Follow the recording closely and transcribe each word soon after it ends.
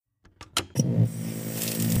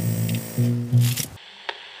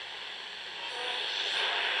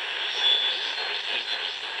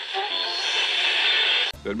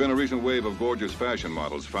There'd been a recent wave of gorgeous fashion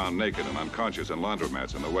models found naked and unconscious in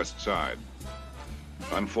laundromats on the West Side.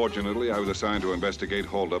 Unfortunately, I was assigned to investigate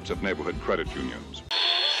holdups at neighborhood credit unions.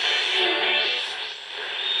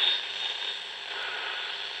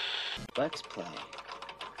 Let's play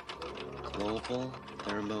Global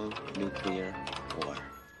Thermonuclear War.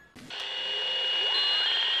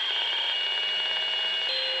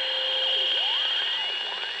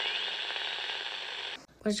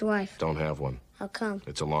 Where's your wife? Don't have one. How come?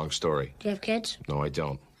 It's a long story. Do you have kids? No, I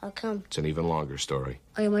don't. How come? It's an even longer story.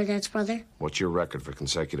 Are you my dad's brother? What's your record for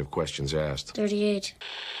consecutive questions asked? 38.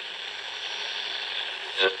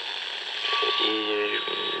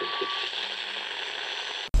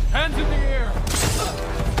 Hands in the air!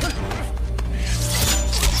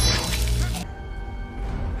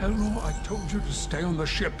 Hello, I told you to stay on the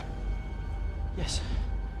ship. Yes.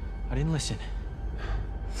 I didn't listen.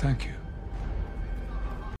 Thank you.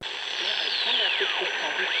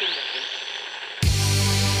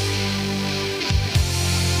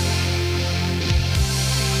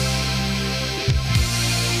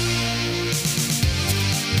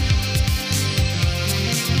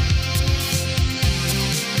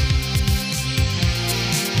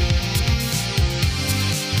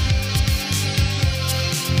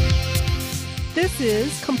 This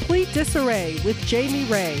is Complete Disarray with Jamie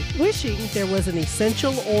Ray, wishing there was an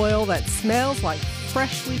essential oil that smells like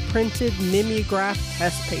freshly printed mimeograph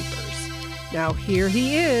test papers. Now here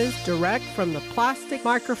he is, direct from the Plastic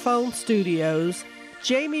Microphone Studios,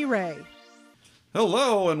 Jamie Ray.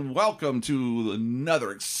 Hello and welcome to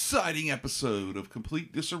another exciting episode of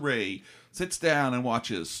Complete Disarray. Sits down and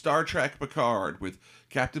watches Star Trek Picard with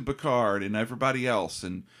Captain Picard and everybody else,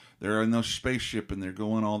 and they're in their spaceship and they're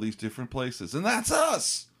going all these different places. And that's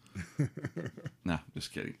us! No,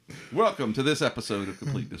 just kidding. Welcome to this episode of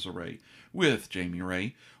Complete Disarray with Jamie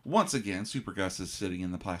Ray. Once again, Super Gus is sitting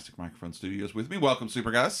in the Plastic Microphone Studios with me. Welcome,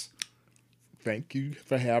 Super Gus. Thank you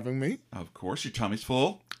for having me. Of course, your tummy's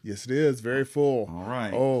full. Yes, it is. Very full. All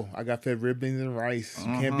right. Oh, I got fed red beans and rice. You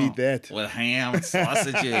can't beat that. With ham and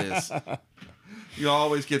sausages. You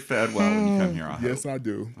always get fed well when you come here. Yes, I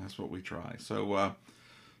do. That's what we try. So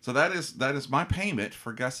that is my payment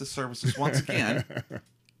for Gus's services once again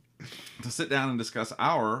to sit down and discuss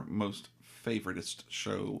our most favoritist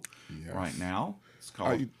show right now. It's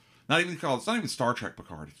called it's not even Star Trek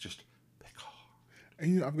Picard. It's just Picard.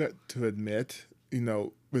 And I've got to admit,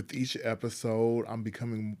 with each episode, I'm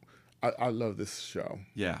becoming. I love this show.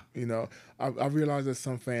 Yeah. I realize that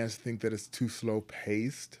some fans think that it's too slow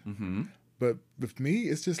paced. Mm-hmm. But with me,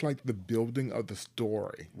 it's just like the building of the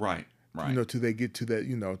story. Right. Till they get to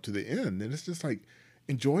that, to the end. And it's just like,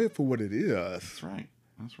 enjoy it for what it is. That's right.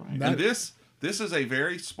 And this is a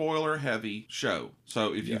very spoiler-heavy show.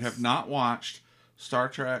 So if you have not watched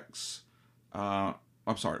Picard's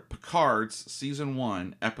Season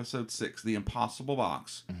 1, Episode 6, The Impossible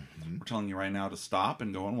Box, we're telling you right now to stop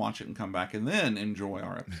and go and watch it and come back and then enjoy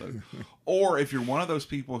our episode. Or if you're one of those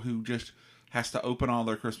people who just has to open all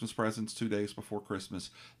their Christmas presents 2 days before Christmas,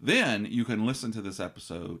 then you can listen to this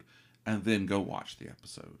episode and then go watch the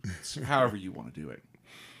episode. It's however you want to do it.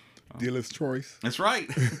 Dealer's choice. That's right.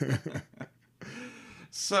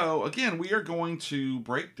 So, again, we are going to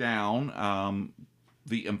break down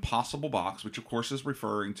the Impossible Box, which, of course, is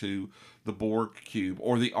referring to the Borg Cube,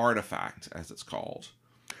 or the Artifact, as it's called.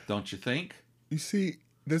 Don't you think? You see,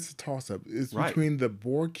 that's a toss-up. It's between the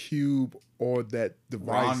Borg Cube or that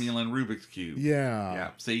device. Romulan Rubik's Cube. Yeah. Yeah.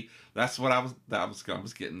 See, that's what I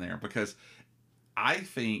was getting there, because I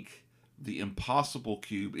think the Impossible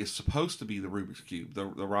Cube is supposed to be the Rubik's Cube, the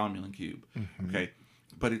Romulan Cube. Mm-hmm. Okay.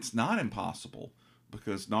 But it's not impossible,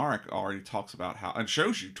 because Narek already talks about how, and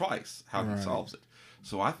shows you twice how he solves it.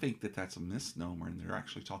 So I think that that's a misnomer, and they're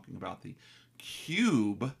actually talking about the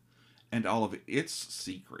cube and all of its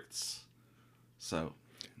secrets. So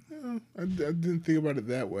I didn't think about it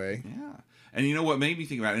that way. Yeah. And you know what made me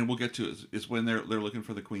think about it, and we'll get to it, is when they're looking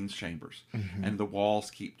for the Queen's chambers, and the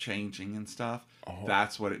walls keep changing and stuff. Oh.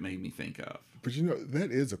 That's what it made me think of. But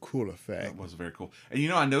that is a cool effect. That was very cool.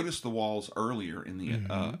 And I noticed the walls earlier in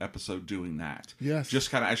the episode doing that. Yes. Just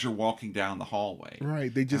kind of as you're walking down the hallway.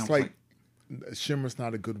 Right. They just shimmer's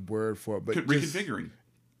not a good word for it, but reconfiguring.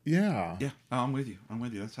 Yeah. Yeah. Oh, I'm with you.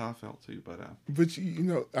 That's how I felt too. But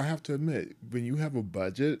I have to admit, when you have a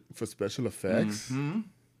budget for special effects,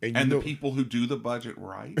 and the people who do the budget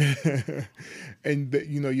right, and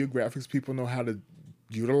your graphics people know how to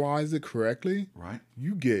utilize it correctly, right?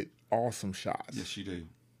 You get awesome shots. Yes, you do.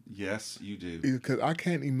 Yes, you do. Because I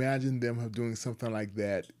can't imagine them doing something like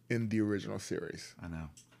that in the original series. I know.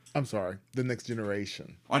 I'm sorry, the Next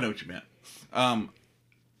Generation. I know what you meant.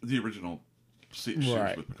 The original ships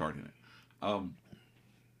Right. with Picard in it.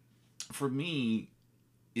 For me,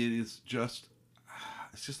 it is just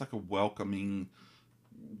it's just like a welcoming,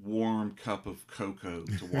 warm cup of cocoa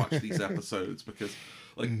to watch these episodes because,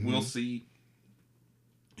 like, we'll see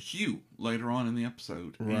Hugh later on in the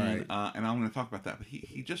episode, Right? And I'm going to talk about that. But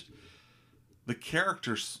he just the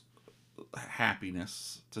character's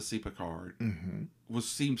happiness to see Picard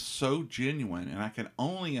seems so genuine, and I can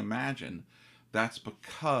only imagine that's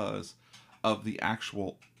because of the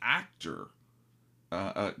actual actor,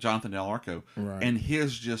 Jonathan Del Arco, Right. and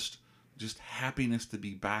his just happiness to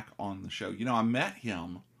be back on the show. You know, I met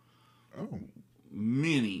him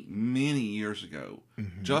many years ago,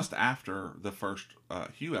 just after the first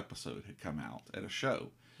Hugh episode had come out at a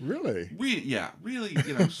show. Really? Really,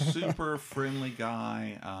 you know, super friendly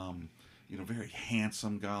guy, you know, very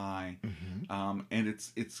handsome guy, and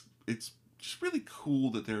it's just really cool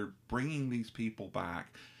that they're bringing these people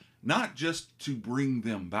back, not just to bring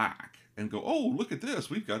them back and go, oh, look at this,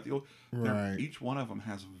 we've got the old. Right. Each one of them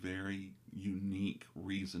has a very unique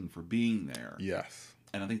reason for being there. Yes.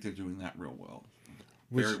 And I think they're doing that real well.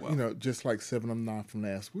 Which, Very well. you know, just like 709 from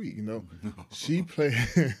last week, you know, she played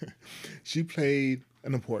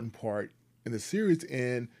an important part in the series,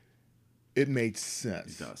 and it made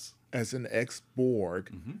sense. It does. As an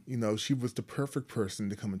ex-Borg, you know, she was the perfect person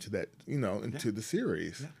to come into that, you know, into the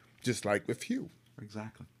series, just like with Hugh.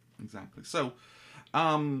 Exactly. So,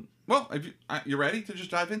 well, you ready to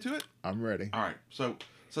just dive into it? I'm ready. All right. So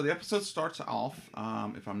the episode starts off,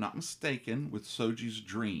 if I'm not mistaken, with Soji's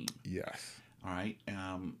dream. Yes. All right.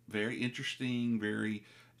 Very interesting, very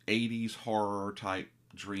 80s horror type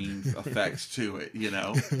dream effects to it, you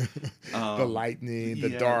know. The lightning, the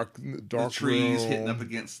dark the trees room, hitting up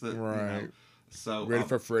against the right. You know, so ready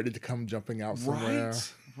for Freddy to come jumping out somewhere.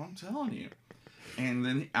 Right. I'm telling you. And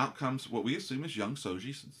then out comes what we assume is young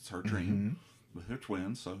Soji, since it's her dream, with her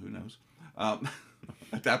twins. So who knows?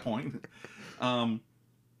 At that point. And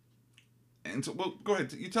so, well, go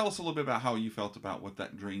ahead. You tell us a little bit about how you felt about what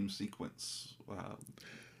that dream sequence.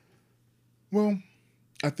 Well,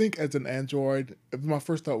 I think as an android, my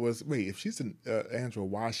first thought was, wait, if she's an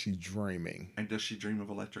android, why is she dreaming? And does she dream of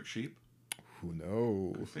electric sheep? Who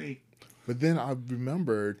knows? Could be. But then I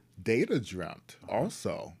remembered Data dreamt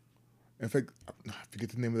also. In fact, I forget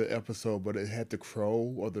the name of the episode, but it had the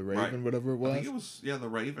crow or the raven, whatever it was. I think it was, the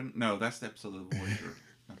raven. No, that's the episode of the Voyager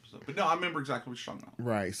episode. But no, I remember exactly what you're talking about.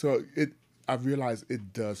 Right. So I realized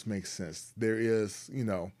it does make sense. There is, you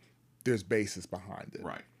know, there's basis behind it.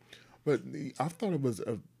 Right. But I thought it was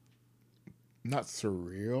not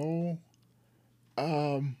surreal.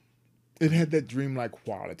 It had that dreamlike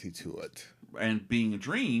quality to it. And being a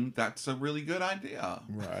dream, that's a really good idea.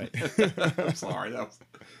 Right. I'm sorry.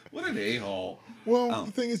 What an a-hole. Well,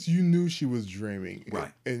 the thing is, you knew she was dreaming.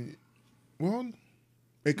 Right. And, well,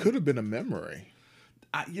 it could have been a memory.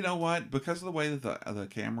 You know what? Because of the way that the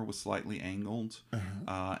camera was slightly angled,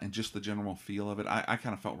 and just the general feel of it, I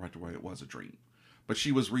kind of felt right away it was a dream. But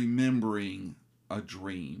she was remembering a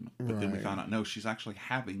dream. But then we found out, no, she's actually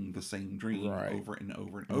having the same dream over and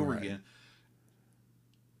over and over again.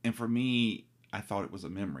 And for me, I thought it was a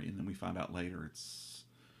memory. And then we found out later it's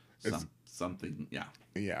something, yeah.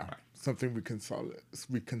 Yeah. Right. Something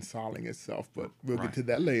reconciling itself. But we'll get to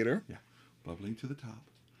that later. Yeah. Bubbling to the top.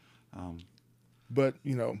 But,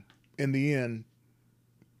 you know, in the end,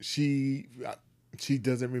 she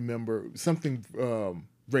doesn't remember. Something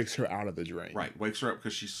breaks her out of the dream. Right. Wakes her up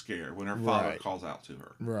because she's scared when her father calls out to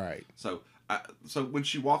her. Right. So when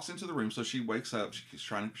she walks into the room, so she wakes up, she's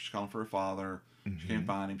calling for her father. She can't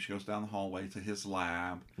find him. She goes down the hallway to his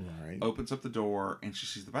lab, opens up the door, and she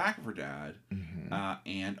sees the back of her dad,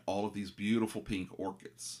 and all of these beautiful pink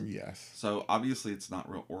orchids. Yes. So obviously it's not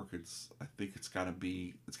real orchids. I think it's got to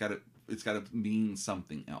mean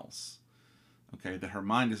something else. Okay, that her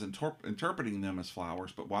mind is interpreting them as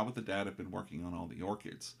flowers, but why would the dad have been working on all the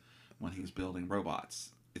orchids when he's building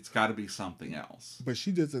robots? It's got to be something else. But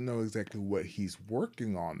she doesn't know exactly what he's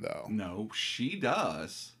working on, though. No, she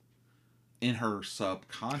does. In her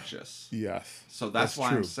subconscious. Yes. So that's why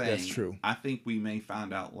true. I'm saying That's true. I think we may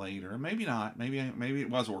find out later. Maybe not. Maybe it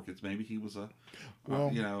was orchids. Maybe he was a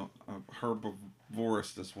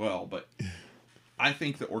herbivorist as well. But I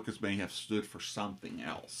think the orchids may have stood for something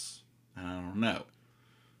else. And I don't know.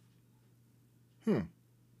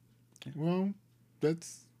 Well,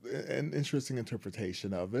 that's an interesting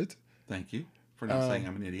interpretation of it. Thank you for not saying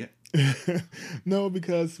I'm an idiot. No,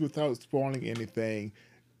 because without spoiling anything,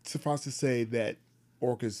 suffice to say that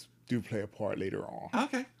orchids do play a part later on.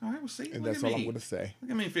 Okay. All right. We'll see. And Look that's at all I'm me. going to say. Look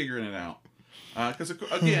at me figuring it out. Because,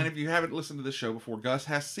 again, if you haven't listened to this show before, Gus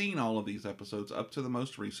has seen all of these episodes up to the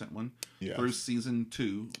most recent one through season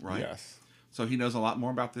 2, right? Yes. So he knows a lot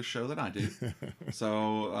more about this show than I do.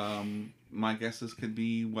 So my guesses could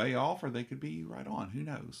be way off or they could be right on. Who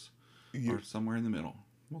knows? Or somewhere in the middle.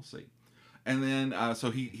 We'll see. And then,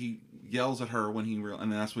 so he yells at her when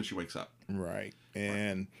and then that's when she wakes up. Right.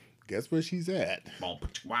 And guess where she's at?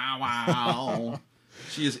 Wow.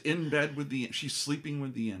 She is in bed she's sleeping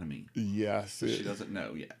with the enemy. Yes. She doesn't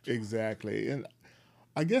know yet. Exactly. And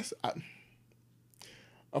I guess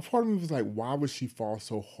a part of me was like, why would she fall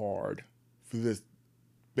so hard for this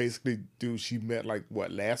basically dude she met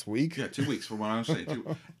last week? Yeah, 2 weeks from what I was saying.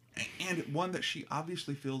 And one that she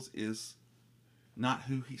obviously feels is not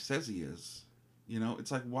who he says he is.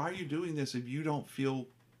 It's like, why are you doing this if you don't feel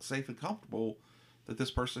safe and comfortable that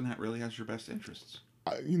this person really has your best interests?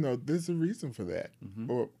 There's a reason for that.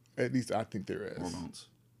 Mm-hmm. Or at least I think there is. Hormones.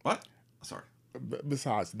 What? Sorry.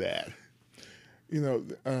 Besides that,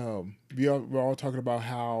 we're all talking about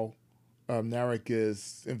how Narek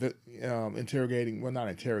is interrogating, well, not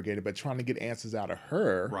interrogating, but trying to get answers out of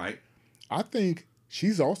her. Right. I think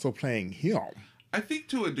she's also playing him. I think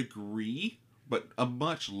to a degree, but a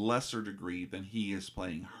much lesser degree than he is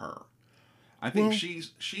playing her. I think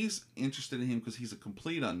she's interested in him because he's a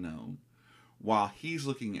complete unknown, while he's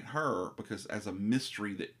looking at her because as a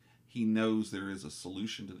mystery that he knows there is a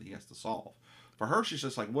solution to that he has to solve. For her, she's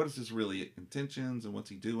just like, what is his really intentions and what's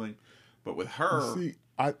he doing? But with her, see,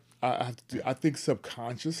 I think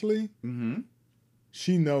subconsciously,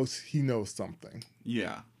 he knows something.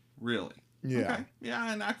 Yeah, really. Yeah, okay.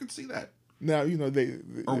 Yeah, and I could see that. Now they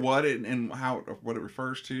or what it and how what it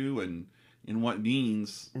refers to and what it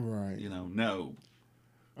means. Right. No.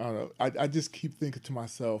 I don't know. I just keep thinking to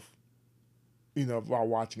myself, while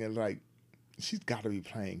watching it, like, she's got to be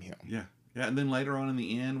playing him. Yeah. Yeah, and then later on in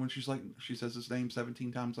the end, when she says his name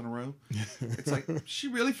 17 times in a row, it's like she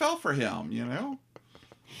really fell for him,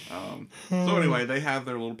 So anyway, they have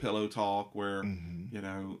their little pillow talk where,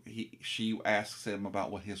 she asks him about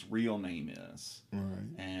what his real name is,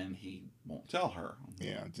 right? And he won't tell her.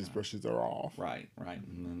 Yeah, just brushes her off. Right,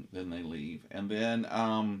 and then they leave, and then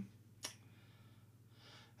I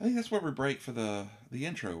think that's where we break for the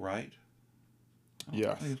intro, right?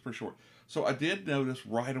 Yeah, I think it's pretty short. So I did notice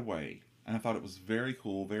right away, and I thought it was very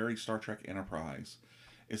cool, very Star Trek Enterprise,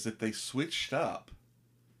 is that they switched up.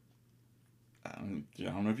 I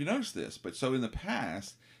don't know if you noticed this, but so in the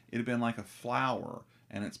past, it had been like a flower,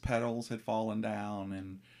 and its petals had fallen down,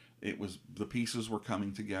 and the pieces were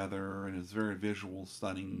coming together, and it was very visual,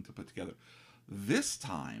 stunning to put together. This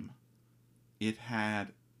time, it had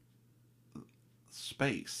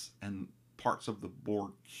space and parts of the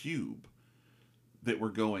Borg cube that were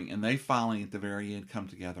going, and they finally at the very end come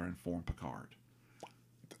together and form Picard.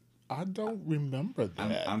 I don't remember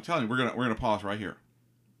that. I'm telling you, we're gonna pause right here.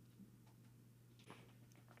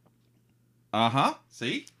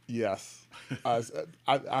 See? Yes.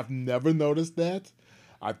 I've never noticed that.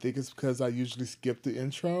 I think it's because I usually skip the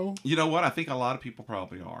intro. You know what? I think a lot of people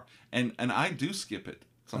probably are, and I do skip it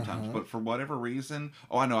sometimes, but for whatever reason,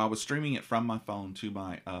 I know I was streaming it from my phone to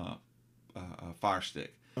my Fire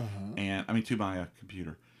Stick. And to my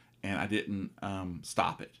computer, and I didn't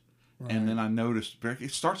stop it. Right. And then I noticed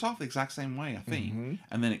it starts off the exact same way, I think,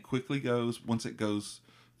 and then it quickly goes once it goes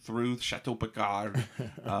through Chateau Picard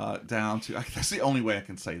down to. That's the only way I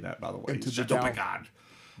can say that, by the way. Chateau Picard.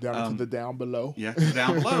 Down to the down below. Yeah,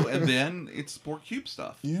 down below, and then it's Borg Cube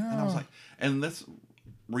stuff. Yeah, and I was like, and this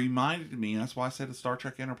reminded me, and that's why I said the Star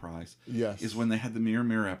Trek Enterprise. Yes, is when they had the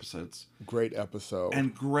Mirror episodes. Great episode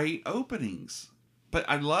and great openings. But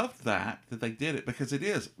I loved that they did it because it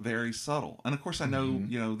is very subtle. And of course, I know,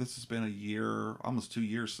 this has been a year, almost 2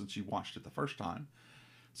 years since you watched it the first time.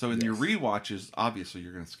 So in your rewatches, obviously,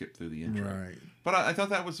 you're going to skip through the intro. Right. But I thought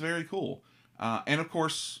that was very cool. And of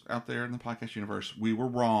course, out there in the podcast universe, we were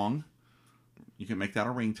wrong. You can make that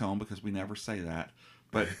a ringtone because we never say that.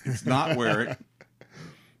 But it's not where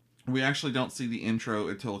we actually don't see the intro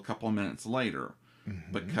until a couple of minutes later.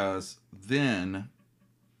 Because then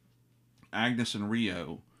Agnes and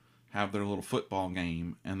Rio have their little football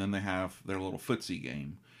game, and then they have their little footsie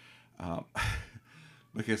game.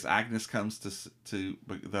 Because Agnes comes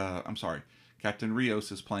Captain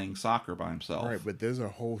Rios is playing soccer by himself. Right, but there's a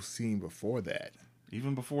whole scene before that.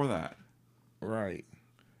 Even before that. Right.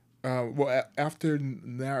 After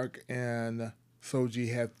Narek and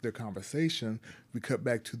Soji have their conversation, we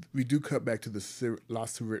do cut back to the La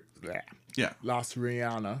Sirena.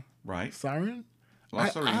 Right. Siren? I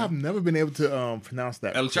have never been able to pronounce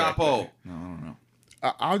that. El Chapo. No, I don't know.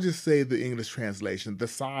 I'll just say the English translation, the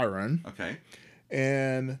Siren. Okay.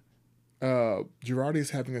 And Girardi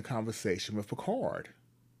is having a conversation with Picard.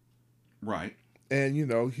 Right. And,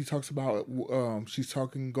 he talks about, she's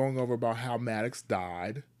going over about how Maddox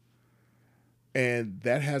died. And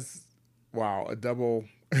that has, a double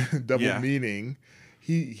meaning.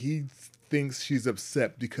 He thinks she's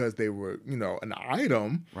upset because they were, an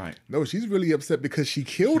item. Right. No, she's really upset because she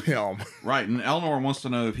killed him. Right. And Eleanor wants to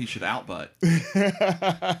know if he should outbutt.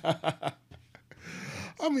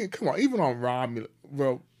 I mean, come on. Even on Romulan,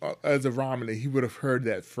 as a Romulan, he would have heard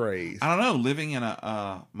that phrase. I don't know. Living in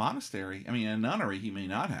a monastery, a nunnery, he may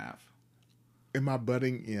not have. Am I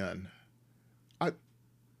butting in?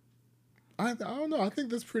 I don't know. I think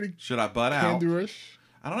that's pretty. Should I butt out? Candorish.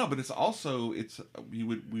 I don't know, but we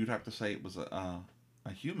would have to say it was a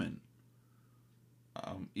human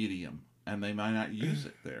idiom, and they might not use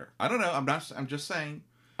it there. I don't know. I'm just saying.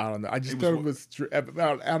 I don't know. I just thought it was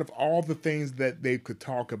out of all the things that they could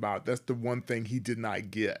talk about, that's the one thing he did not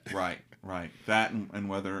get. Right. That and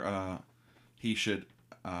whether he shouldn't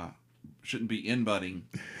be inbutting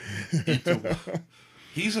into.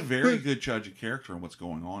 He's a very good judge of character and what's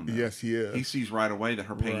going on there. Yes, he is. He sees right away that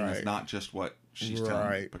her pain is not just what she's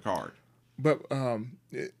telling Picard. But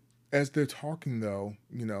as they're talking, though,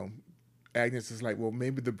 Agnes is like, well,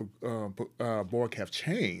 maybe the Borg have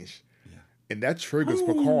changed. Yeah. And that triggers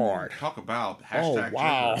Picard. Talk about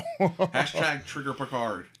hashtag trigger. Hashtag trigger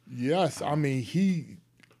Picard. Yes, I mean,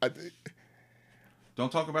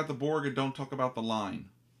 don't talk about the Borg and don't talk about the line.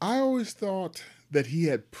 I always thought that he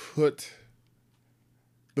had put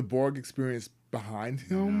the Borg experience behind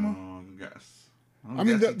him. No, yes. I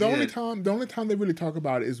mean, the only time they really talk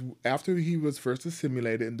about it is after he was first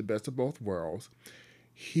assimilated in the Best of Both Worlds.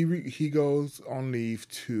 He goes on leave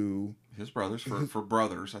to his brothers for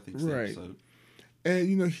brothers, I think. Right. So.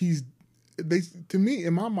 And to me,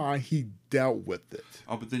 in my mind, he dealt with it.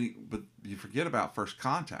 Oh, but you forget about First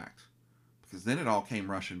Contact, because then it all came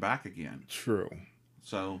rushing back again. True.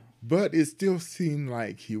 So, but it still seemed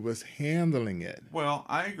like he was handling it. Well,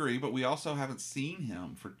 I agree, but we also haven't seen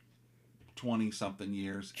him for 20-something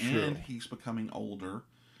years, True. And he's becoming older.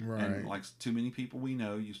 Right. And like too many people we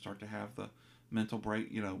know, you start to have the mental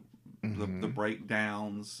break, the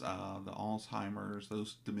breakdowns, the Alzheimer's,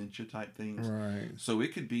 those dementia type things. Right. So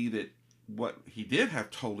it could be that what he did have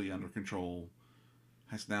totally under control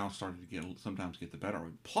has now started to sometimes get the better of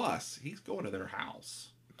him. Plus, he's going to their house.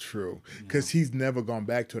 True, because he's never gone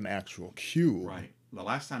back to an actual cube. Right. The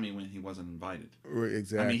last time he went, he wasn't invited.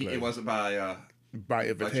 Exactly. It wasn't by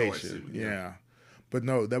invitation. By choice. Yeah. But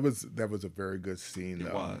no, that was a very good scene. It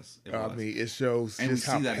though. was. I mean, it shows just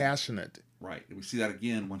how passionate. Right. We see that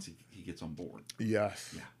again once he gets on board.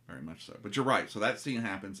 Yes. Yeah, very much so. But you're right. So that scene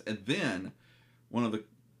happens, and then one of the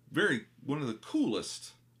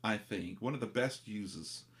coolest, I think, one of the best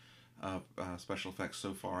uses of special effects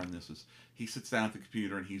so far in this is he sits down at the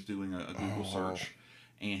computer and he's doing a Google search,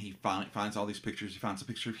 and he finds all these pictures. He finds a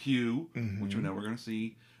picture of Hugh, which we know we're going to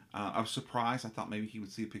see. I was surprised. I thought maybe he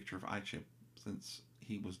would see a picture of iChip since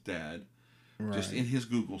he was dead, just in his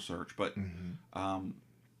Google search. But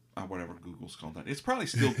whatever Google's called that, it's probably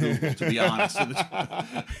still Google, to be honest.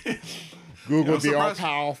 Google, the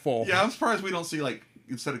all-powerful. Yeah, I'm surprised we don't see, like,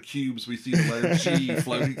 instead of cubes, we see the letter G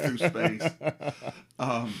floating through space.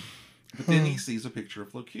 But then he sees a picture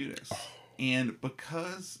of Locutus. And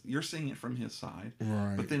because you're seeing it from his side,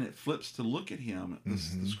 but then it flips to look at him,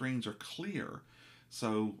 the screens are clear.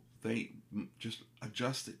 So they just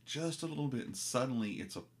adjust it just a little bit, and suddenly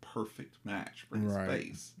it's a perfect match for his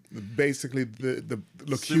face. Basically, the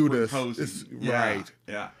Locutus is right.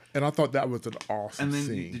 Yeah. And I thought that was an awesome scene.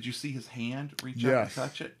 scene. Did you see his hand reach out and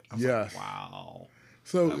touch it? I was like, wow.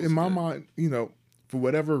 So in my mind, for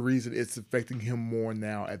whatever reason, it's affecting him more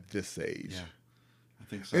now at this age. Yeah, I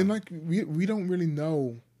think so. And like we don't really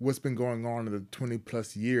know what's been going on in the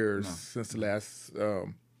 20+ years since the last,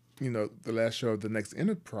 the last show of the Next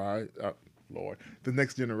Enterprise, the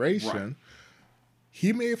Next Generation. Right.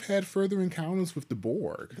 He may have had further encounters with the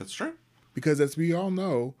Borg. That's true. Because as we all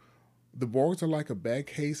know, the Borgs are like a bad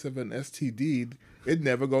case of an STD. It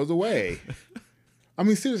never goes away. I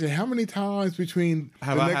mean, seriously, how many times between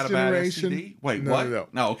the Next Generation? Wait,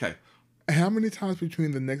 what? No, okay. How many times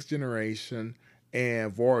between the Next Generation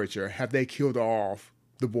and Voyager have they killed off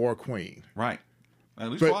the Borg Queen? Right.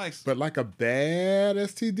 At least twice. But like a bad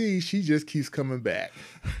STD, she just keeps coming back.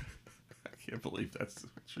 I can't believe that's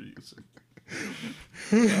what you're using.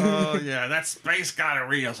 Oh, yeah. That space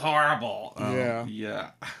gonorrhea is horrible.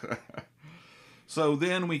 Yeah. So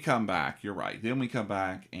then we come back. You're right. Then we come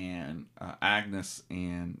back, and Agnes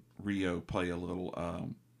and Rio play a little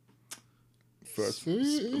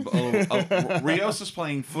footsie. Rios is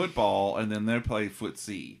playing football, and then they play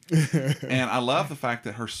footsie. And I love the fact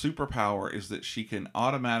that her superpower is that she can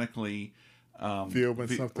automatically feel when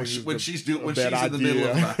something when she's in the middle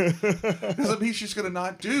of it. Doesn't mean she's going to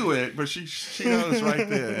not do it, but she knows right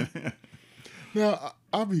then. Now,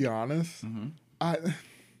 I'll be honest.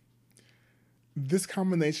 This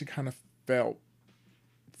combination kind of fell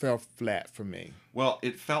flat for me. Well,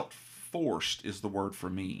 it felt forced is the word for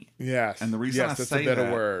me. Yes. And the reason I that's say a better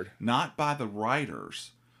that, word. not by the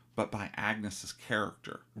writers, but by Agnes's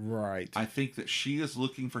character. Right. I think that she is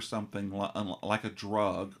looking for something like a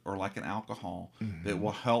drug or like an alcohol that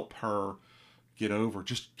will help her get over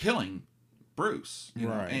just killing Bruce. You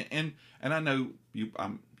know? And I know you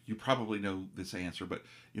probably know this answer, but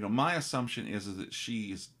my assumption is that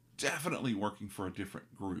she is definitely working for a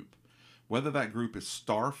different group, whether that group is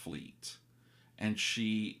Starfleet, and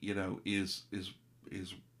she is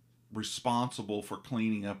responsible for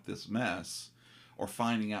cleaning up this mess or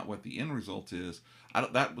finding out what the end result is.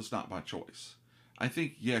 That was not by choice. I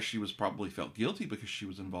think, yes, she was probably felt guilty because she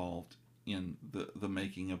was involved in the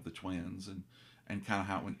making of the twins and kind of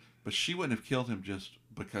how it went. But she wouldn't have killed him just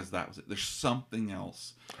because that was it. There's something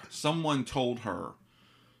else. Someone told her,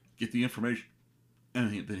 get the information,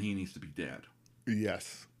 and that he needs to be dead.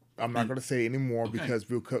 Yes. I'm not going to say any more because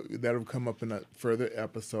that'll come up in further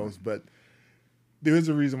episodes, but there is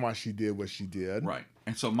a reason why she did what she did. Right.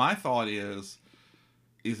 And so my thought is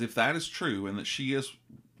if that is true and that she is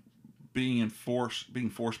being forced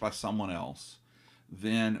by someone else,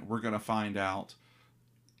 then we're going to find out,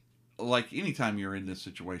 like anytime you're in this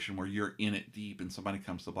situation where you're in it deep and somebody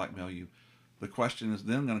comes to blackmail you, the question is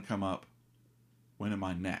then going to come up, when am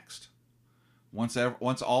I next? Once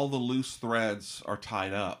all the loose threads are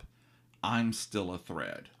tied up, I'm still a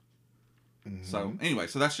thread. Mm-hmm. So anyway,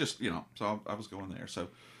 so that's just so I was going there. So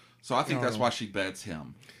I think that's why she beds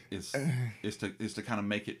him is to kind of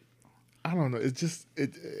make it. I don't know. It's just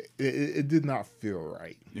it did not feel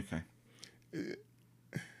right. Okay.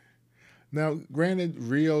 Now, granted,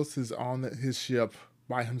 Rios is on his ship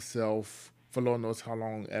by himself for Lord knows how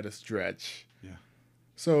long at a stretch. Yeah.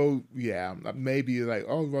 So, yeah, maybe like,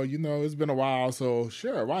 oh, well, it's been a while, so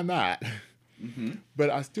sure, why not? Mm-hmm.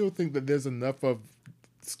 But I still think that there's enough of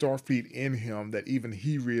Starfleet in him that even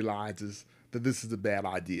he realizes that this is a bad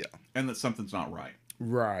idea. And that something's not right.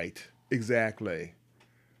 Right. Exactly.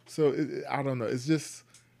 So, I don't know. It's just...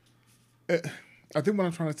 I think what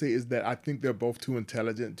I'm trying to say is that I think they're both too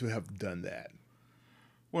intelligent to have done that.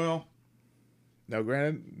 Well... Now,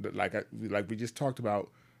 granted, like we just talked about,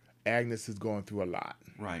 Agnes is going through a lot.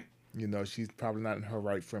 Right. She's probably not in her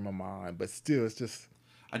right frame of mind, but still, it's just...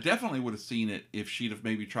 I definitely would have seen it if she'd have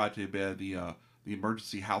maybe tried to embed the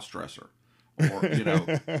emergency house dresser, or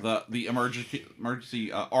the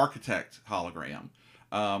emergency architect hologram.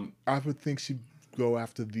 I would think she'd go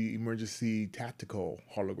after the emergency tactical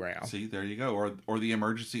hologram. See, there you go, or the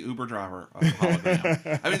emergency Uber driver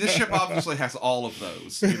hologram. I mean, this ship obviously has all of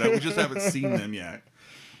those. We just haven't seen them yet.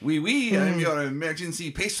 Oui, I'm your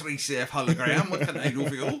emergency pastry chef hologram. What can I do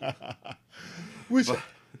for you? Which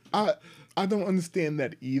I don't understand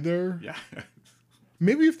that either. Yeah.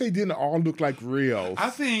 Maybe if they didn't all look like Rios. I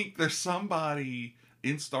think there's somebody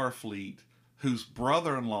in Starfleet whose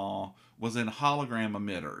brother-in-law was in hologram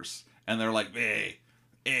emitters, and they're like, hey,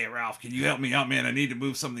 Ralph, can you help me out, man? I need to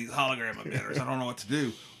move some of these hologram emitters. I don't know what to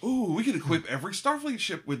do. Ooh, we could equip every Starfleet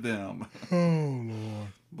ship with them. Oh, Lord.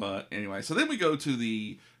 But anyway, so then we go to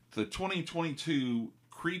the 2022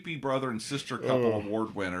 creepy brother and sister couple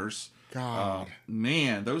award winners. God.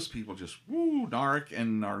 Man, those people just, Narek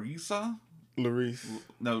and Narisa? Laris.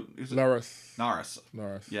 No, is it? Laris.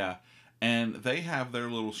 Naris. Yeah. And they have their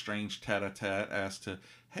little strange tete-a-tete as to,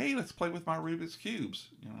 hey, let's play with my Rubik's Cubes,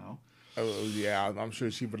 Oh, yeah. I'm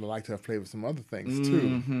sure she would have liked to have played with some other things, too.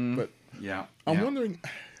 Mm-hmm. But yeah. I'm wondering...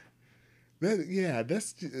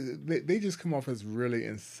 They just come off as really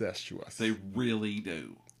incestuous. They really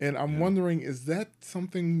do. And I'm wondering, is that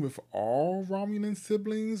something with all Romulan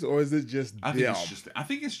siblings, or is it just I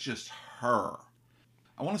think it's just her.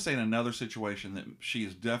 I want to say in another situation that she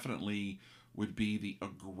is definitely would be the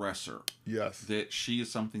aggressor. Yes. That she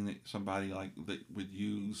is something that somebody that would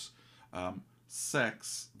use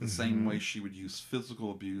sex the same way she would use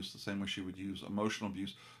physical abuse, the same way she would use emotional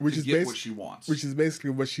abuse to get what she wants. Which is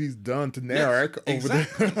basically what she's done to Narek over there.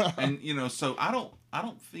 And so I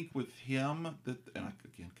don't think with him that, and I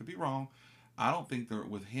again could be wrong, I don't think that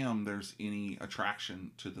with him there's any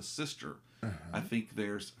attraction to the sister. I think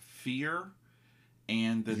there's fear,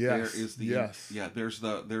 and that there is there's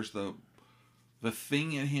the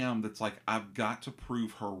thing in him that's like, I've got to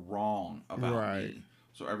prove her wrong about me.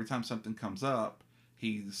 So every time something comes up,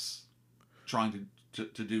 he's trying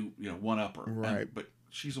to do, one upper. Right. But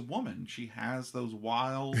she's a woman. She has those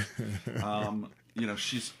wild,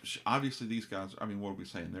 she's obviously these guys. I mean, what are we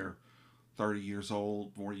saying? They're 30 years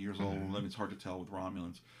old, 40 years old. I mean, it's hard to tell with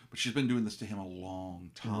Romulans, but she's been doing this to him a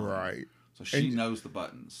long time. Right. So she knows the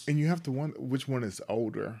buttons. And you have to wonder which one is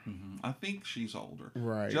older. Mm-hmm. I think she's older.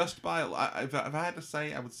 Right. Just by, if I had to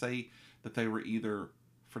say, I would say that they were either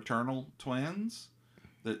fraternal twins,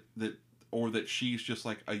 or that she's just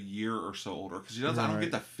like a year or so older. Because I don't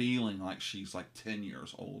get the feeling like she's like 10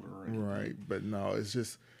 years older. Or anything. Right. But no, it's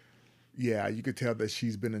just, yeah, you could tell that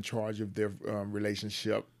she's been in charge of their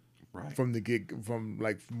relationship from from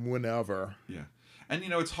whenever. Yeah. And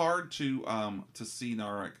it's hard to see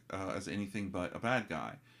Narek as anything but a bad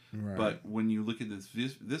guy. Right. But when you look at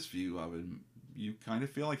this view of him, you kind of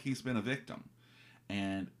feel like he's been a victim.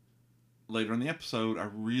 And later in the episode, I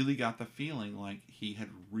really got the feeling like he had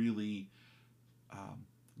really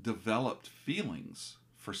developed feelings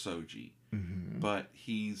for Soji, but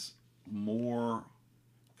he's more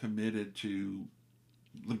committed to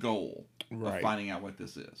the goal of finding out what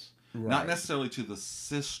this is. Right. Not necessarily to the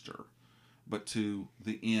sister, but to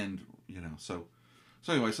the end, So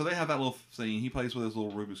anyway, so they have that little scene. He plays with his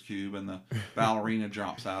little Rubik's Cube, and the ballerina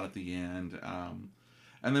drops out at the end.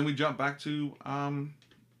 And then we jump back to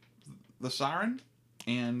the Siren,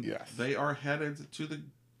 and they are headed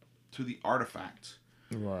to the artifact.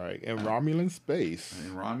 Right, in Romulan space.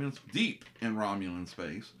 Deep in Romulan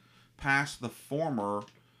space, past the former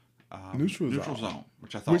neutral zone,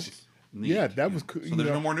 which I thought was neat. Yeah, that was cool. So there's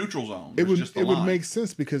no more neutral zone. It would make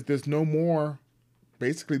sense because there's no more.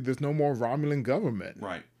 Basically, there's no more Romulan government.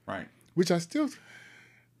 Right. Which I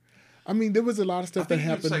mean, there was a lot of stuff that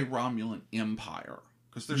happened. I think you'd say Romulan Empire.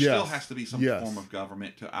 Because there still has to be some form of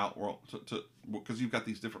government to outworld, because you've got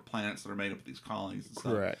these different planets that are made up of these colonies and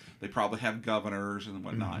stuff. Correct. They probably have governors and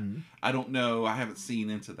whatnot. I don't know. I haven't seen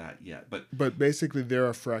into that yet. But basically, they're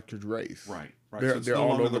a fractured race. Right. They're, So it's they're no all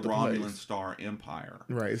longer over the the Romulan place. Star Empire.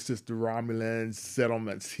 Right. It's just the Romulan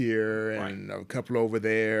settlements here and a couple over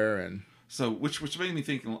there. And so, which made me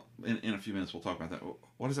think, in a few minutes we'll talk about that.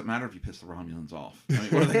 What does it matter if you piss the Romulans off? I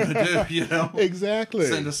mean, what are they going to do, Exactly.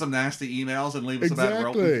 Send us some nasty emails and leave us a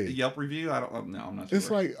bad Yelp review? I'm not sure.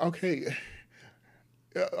 It's like, okay,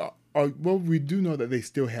 well, we do know that they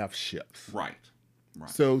still have ships. Right.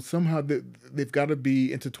 So somehow they've got to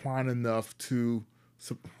be intertwined enough to,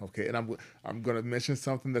 okay, and I'm going to mention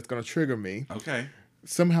something that's going to trigger me. Okay.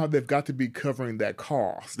 Somehow they've got to be covering that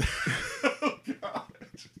cost. Oh, God.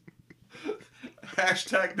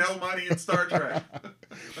 Hashtag no money in Star Trek.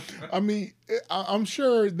 I mean, I'm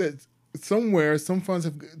sure that somewhere some funds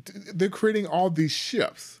they're creating all these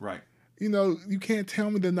ships. Right. You can't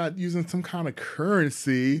tell me they're not using some kind of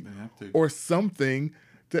currency or something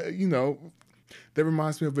that, that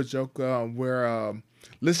reminds me of a joke where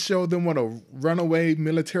let's show them what a runaway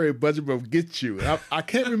military budget will get you. I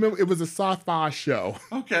can't remember. It was a sci-fi show.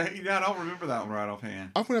 Okay. Yeah, I don't remember that one right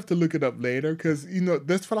offhand. I'm going to have to look it up later because,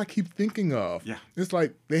 that's what I keep thinking of. Yeah. It's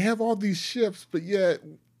like they have all these ships, but yet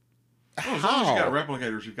well, as long as you got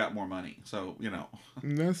replicators, you've got more money. So,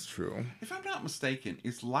 That's true. If I'm not mistaken,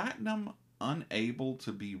 is Latinum unable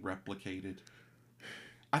to be replicated?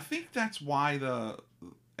 I think that's why that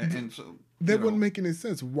wouldn't make any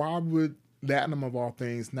sense. Why would Latinum of all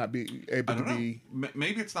things not be able to be?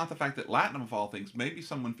 Maybe it's not the fact that Latinum of all things. Maybe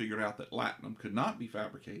someone figured out that Latinum could not be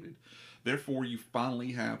fabricated. Therefore, you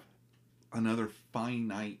finally have another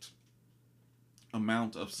finite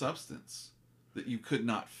amount of substance that you could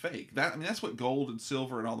not fake. That's what gold and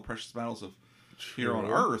silver and all the precious metals of here on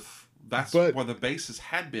Earth. That's where the basis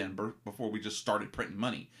had been before we just started printing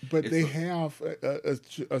money. But they have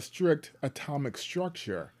a strict atomic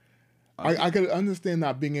structure. I could understand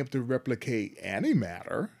not being able to replicate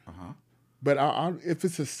antimatter. But if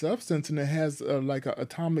it's a substance and it has like an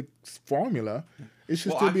atomic formula, it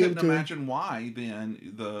should still be able to. I couldn't imagine why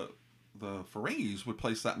then the Ferengis would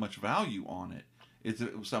place that much value on it if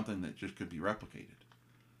it was something that just could be replicated.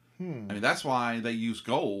 I mean, that's why they use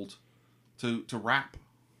gold to wrap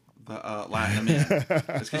the Latinum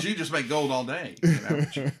in. It's because you just make gold all day.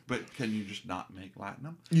 But can you just not make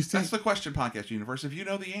Latinum? That's the question, Podcast Universe. If you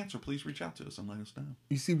know the answer, please reach out to us and let us know.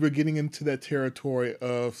 You see, we're getting into that territory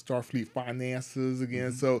of Starfleet finances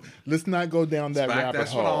again. So let's not go down that rabbit hole.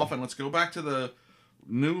 That's one off, and let's go back to the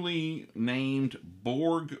newly named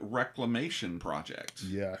Borg Reclamation Project.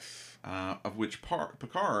 Yes. Of which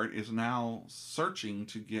Picard is now searching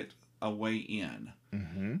to get a way in.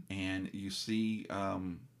 And you see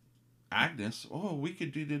Agnes, we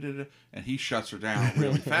could do, and he shuts her down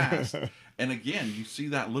really fast. And again, you see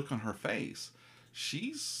that look on her face.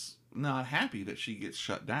 she's not happy that she gets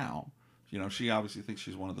shut down. You know, she obviously thinks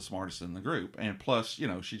she's one of the smartest in the group. And plus, you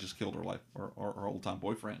know, she just killed her life or her old-time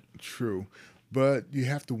boyfriend. True. But you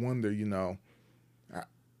have to wonder, you know,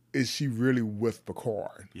 is she really with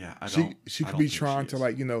Picard? Yeah, She could be trying to,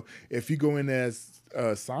 like, you know, if you go in as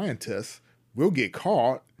a scientist, we'll get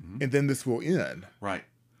caught, and then this will end. Right.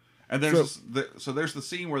 And there's there's the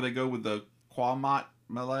scene where they go with the Quamat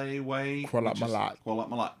Malay way. Qualat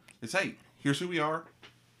Malat. It's, hey, here's who we are.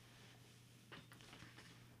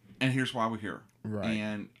 And here's why we're here. Right.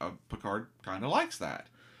 And Picard kind of likes that.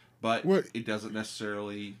 But it doesn't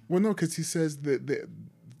necessarily... Well, no, because he says that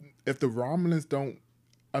if the Romulans don't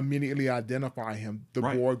immediately identify him, the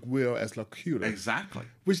Borg will as Locutus. Exactly.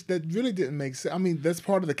 Which that really didn't make sense. I mean, that's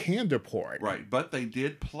part of the candor part. Right. But they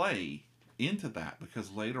did play into that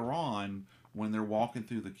because later on, when they're walking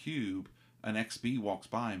through the cube, an XB walks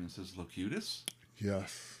by him and says, Locutus?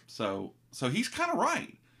 Yes. So he's kind of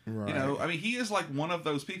right. Right. You know, I mean, he is like one of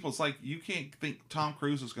those people. It's like you can't think Tom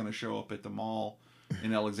Cruise is going to show up at the mall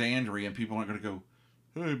in Alexandria and people aren't going to go,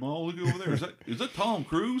 hey, Mom, look over there. Is that Tom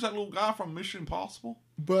Cruise, that little guy from Mission Impossible?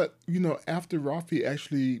 But, you know, after Rafi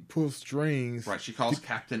actually pulls strings... Right, she calls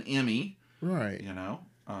Captain Emmy. Right. You know,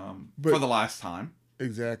 for the last time.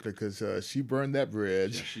 Exactly, because she burned that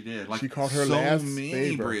bridge. Yeah, she did. Like, she called her so last many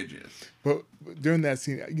favor. bridges. But during that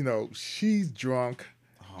scene, you know, she's drunk.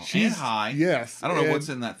 And high. Yes. I don't know what's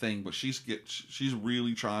in that thing, but she's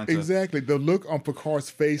really trying to... Exactly. The look on Picard's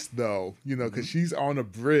face, though, you know, because she's on a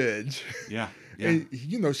bridge. Yeah. And,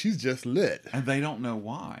 you know, she's just lit. And they don't know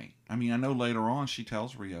why. I mean, I know later on she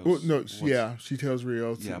tells Rios. Well, no, she tells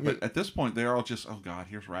Rios. Yeah, but at this point, they're all just, oh, God,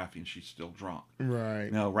 here's Raffi, and she's still drunk. Right.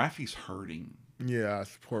 No, Raffi's hurting. Yeah,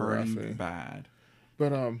 it's poor hurting Raffi. Bad.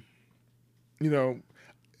 But, you know,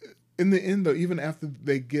 in the end, though, even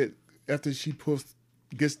after she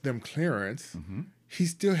gets them clearance, he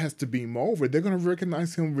still has to beam over. They're going to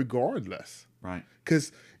recognize him regardless. Right.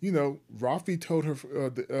 Because, you know, Raffi told her,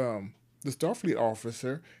 the Starfleet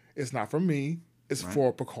officer, it's not for me, it's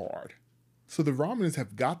for Picard. So the Romulans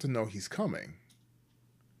have got to know he's coming.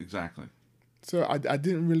 Exactly. So I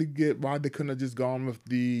didn't really get why they couldn't have just gone with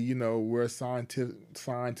the, you know, we're a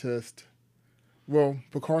scientist. Well,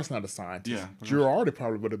 Picard's not a scientist. Yeah. Girardi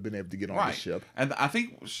probably would have been able to get on the ship. And I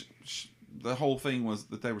think the whole thing was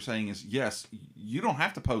that they were saying is, yes, you don't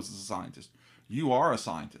have to pose as a scientist. You are a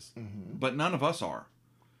scientist. But none of us are.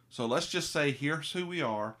 So let's just say, here's who we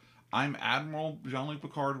are. I'm Admiral Jean-Luc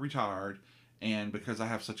Picard, retired, and because I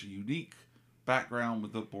have such a unique background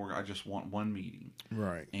with the Borg, I just want one meeting.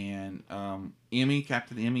 Right. And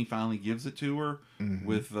Captain Emmy finally gives it to her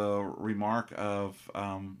with the remark of,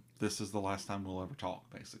 this is the last time we'll ever talk,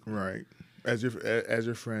 basically. Right. As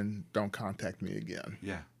your friend, don't contact me again.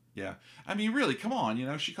 Yeah. Yeah. I mean, really, come on. You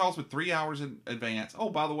know, she calls with 3 hours in advance. Oh,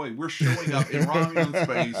 by the way, we're showing up in Romulan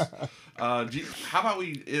space. How about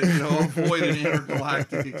we avoid an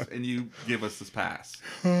intergalactic and you give us this pass?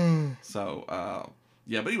 So,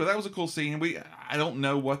 yeah, but anyway, that was a cool scene. I don't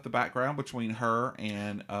know what the background between her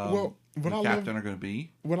and the captain are going to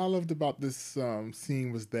be. What I loved about this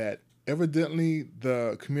scene was that evidently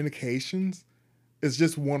the communications is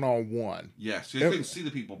just one-on-one. Yes, you couldn't see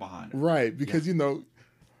the people behind it. Right, because, you know,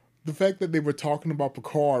 the fact that they were talking about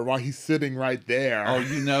Picard while he's sitting right there. Oh,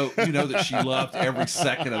 you know that she loved every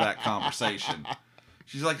second of that conversation.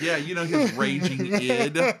 She's like, yeah, you know his raging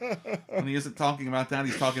id. When he isn't talking about that,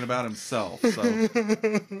 he's talking about himself. So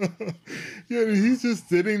yeah, he's just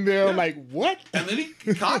sitting there like, what? And then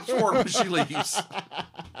he cops for her when she leaves.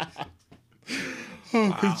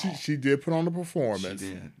 Wow. She did put on a performance.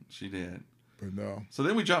 She did. But no. So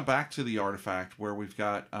then we jump back to the artifact where we've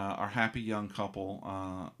got our happy young couple,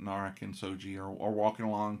 Narek and Soji, are walking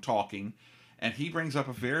along talking. And he brings up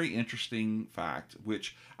a very interesting fact,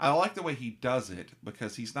 which I like the way he does it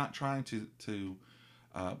because he's not trying to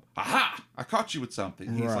aha, I caught you with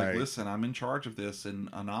something. He's like, listen, I'm in charge of this and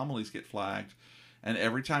anomalies get flagged. And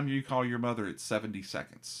every time you call your mother, it's 70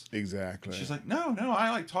 seconds. Exactly. She's like, no,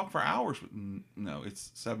 I talk for hours. No,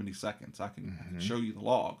 it's 70 seconds. I can show you the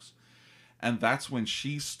logs. And that's when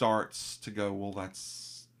she starts to go, well,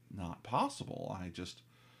 that's not possible.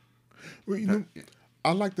 Well, you know,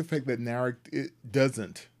 I like the fact that Narek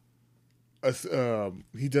doesn't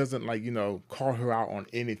like, you know, call her out on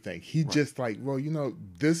anything. He just like, well, you know,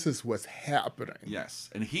 this is what's happening. Yes,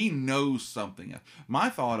 and he knows something. My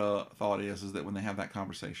thought is that when they have that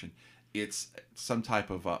conversation, it's some type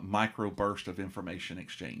of micro burst of information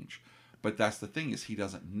exchange. But that's the thing is he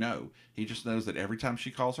doesn't know. He just knows that every time she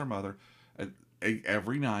calls her mother,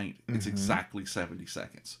 every night, it's exactly 70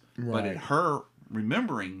 seconds. Right. But in her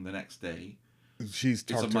remembering the next day, she's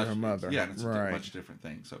talking to her mother. Yeah, and it's a much different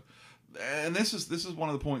thing. So, and this is one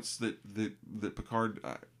of the points that Picard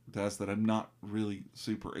does that I'm not really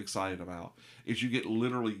super excited about. Is you get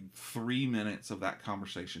literally 3 minutes of that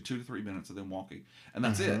conversation, 2 to 3 minutes of them walking, and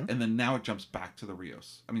that's it. And then now it jumps back to the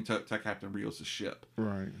Rios. I mean, to Captain Rios' ship.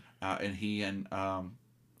 Right. And he and help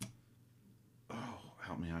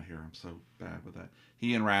me out here. I'm so bad with that.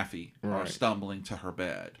 He and Raffi are stumbling to her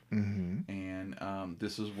bed, and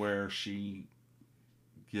this is where she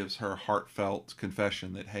gives her heartfelt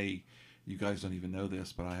confession that, hey, you guys don't even know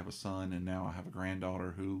this, but I have a son, and now I have a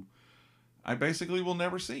granddaughter who I basically will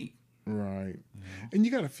never see. Right. And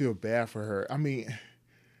you got to feel bad for her. I mean,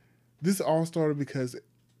 this all started because,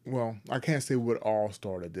 well, I can't say what all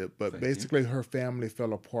started it, but basically her family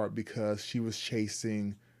fell apart because she was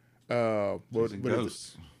chasing,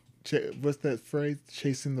 ghosts. What's that phrase?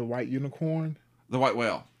 Chasing the white unicorn? The white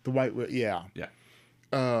whale. The white whale, yeah. Yeah.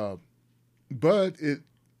 But it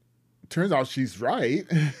turns out she's right.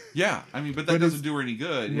 Yeah, I mean, but that doesn't do her any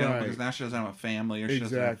good, you know, because now she doesn't have a family or she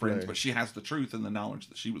doesn't have friends, but she has the truth and the knowledge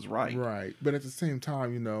that she was right. Right, but at the same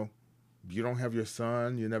time, you know, you don't have your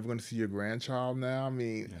son. You're never going to see your grandchild now. I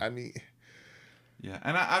mean, yeah,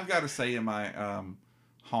 and I've got to say in my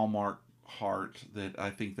Hallmark heart that I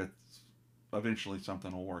think that eventually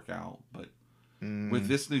something will work out, but with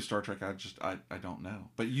this new Star Trek, I don't know.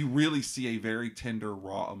 But you really see a very tender,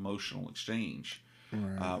 raw, emotional exchange.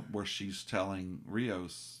 Right. Where she's telling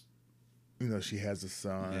Rios, you know, she has a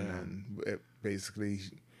son, and basically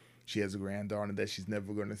she has a granddaughter that she's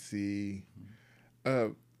never going to see.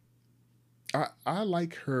 I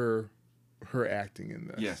like her acting in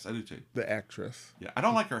this. Yes, I do too. The actress. Yeah, I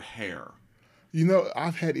don't like her hair. You know,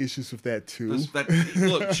 I've had issues with that too.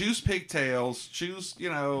 Look, choose pigtails, choose, you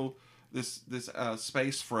know, this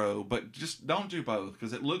space fro, but just don't do both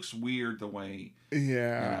because it looks weird the way.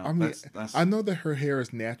 Yeah, you know, I mean, I know that her hair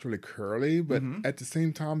is naturally curly, but at the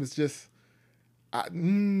same time, it's just, I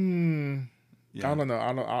don't know.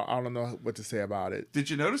 I don't know what to say about it. Did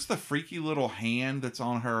you notice the freaky little hand that's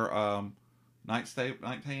on her nightstand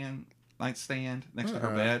next to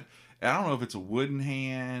her bed? I don't know if it's a wooden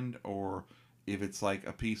hand or if it's like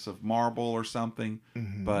a piece of marble or something,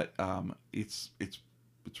 but it's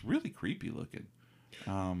really creepy looking.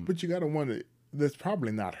 But you gotta wonder, that's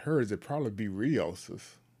probably not hers. It'd probably be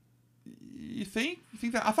Rios's. You think? You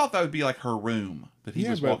think that? I thought that would be like her room that he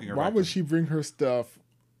was walking around. Why would she bring her stuff?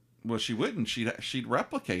 Well, she wouldn't. She'd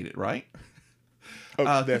replicate it, right?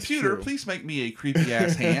 Oh, that's computer, true. please make me a creepy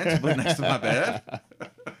ass hand to put next to my bed.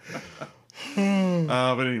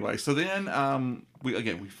 But anyway, so then I mean,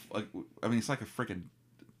 it's like a freaking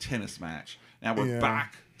tennis match. Now we're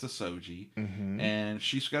back to Soji, and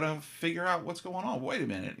she's got to figure out what's going on. Wait a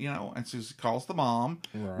minute, you know, and so she calls the mom,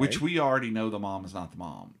 which we already know the mom is not the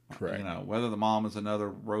mom. Correct. You know, whether the mom is another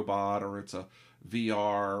robot or it's a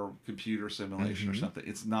VR computer simulation or something,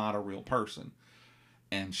 it's not a real person.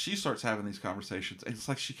 And she starts having these conversations, and it's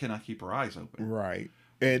like she cannot keep her eyes open. Right.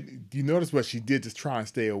 And you notice what she did to try and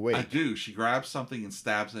stay awake. I do. She grabs something and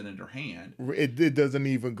stabs it in her hand. It doesn't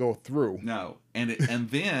even go through. No. And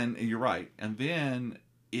then, you're right, and then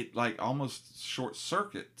it like almost short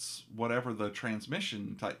circuits whatever the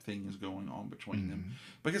transmission type thing is going on between them.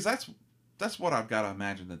 Because that's what I've got to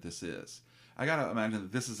imagine that this is. I got to imagine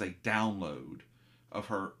that this is a download of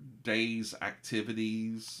her day's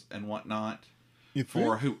activities and whatnot.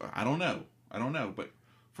 For who? I don't know. But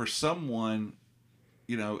for someone,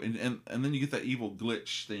 you know, and then you get that evil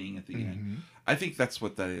glitch thing at the end. I think that's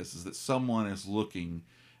what that is that someone is looking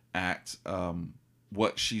at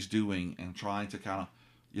what she's doing and trying to kind of,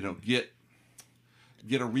 you know, get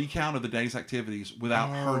a recount of the day's activities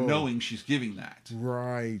without her knowing she's giving that.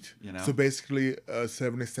 Right. You know? So basically a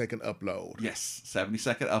 70-second upload. Yes,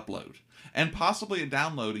 70-second upload. And possibly a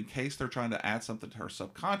download in case they're trying to add something to her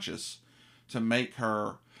subconscious to make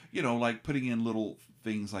her, you know, like putting in little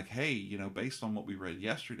things like, hey, you know, based on what we read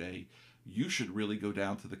yesterday, you should really go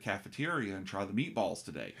down to the cafeteria and try the meatballs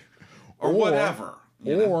today. Or whatever.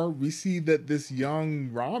 Or we see that this young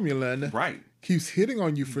Romulan keeps hitting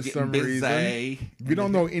on you for some reason. We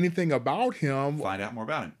don't know anything about him. Find out more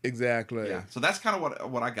about him. Exactly. Yeah. So that's kind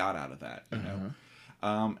of what I got out of that. You know?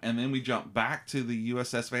 And then we jump back to the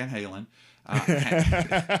USS Van Halen,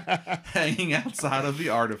 hanging outside of the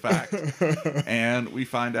artifact, and we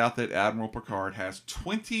find out that Admiral Picard has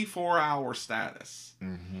 24-hour status,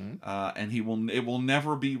 and it will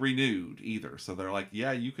never be renewed either. So they're like,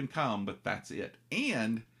 yeah, you can come, but that's it,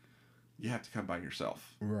 and you have to come by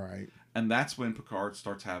yourself. Right. And that's when Picard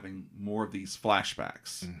starts having more of these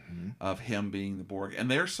flashbacks of him being the Borg, and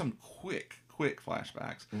there's some quick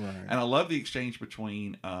flashbacks. Right. And I love the exchange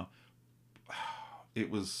between it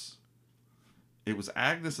was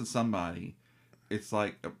Agnes and somebody. It's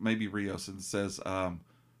like maybe Rios, and says, "Oh,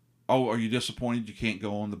 are you disappointed you can't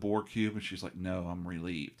go on the Borg cube?" And she's like, "No, I'm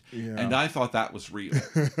relieved." Yeah. And I thought that was real.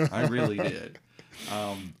 I really did.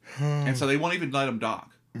 And so they won't even let them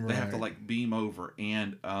dock. They have to like beam over,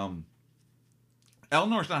 and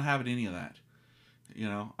Eleanor's not having any of that. You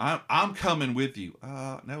know, I'm coming with you.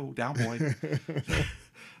 No, down boy.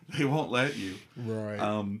 They won't let you. Right.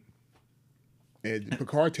 And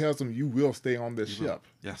Picard tells him, "You will stay on this ship."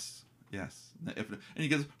 Yes. And he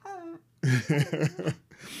goes.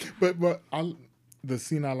 but the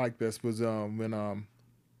scene I like best was when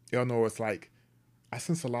Eleanor was like, "I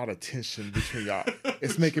sense a lot of tension between y'all.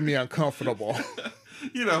 It's making me uncomfortable."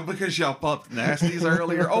 You know, because y'all bumped nasties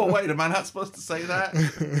earlier. Oh wait, am I not supposed to say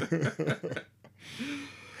that?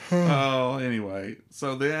 Oh, anyway.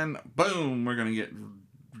 So then, boom, we're gonna get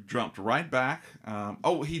jumped right back.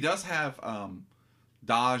 He does have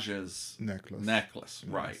Daj's necklace,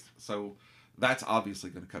 right? Yes. So that's obviously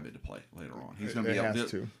going to come into play later on. He's going to be able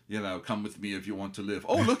to, come with me if you want to live.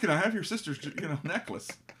 Oh, look, and I have your sister's, necklace.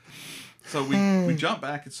 So we jump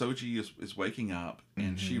back, and Soji is waking up,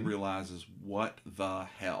 and she realizes, what the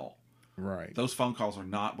hell? Right. Those phone calls are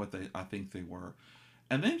not what I think they were.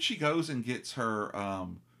 And then she goes and gets her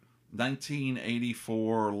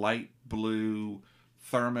 1984 light blue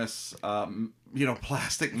thermos,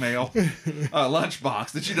 plastic mail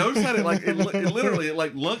lunchbox. Did you notice that it literally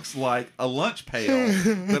looks like a lunch pail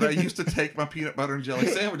that I used to take my peanut butter and jelly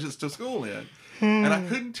sandwiches to school in? And I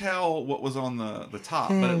couldn't tell what was on the top,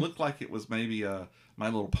 but it looked like it was maybe My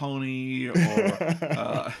Little Pony, or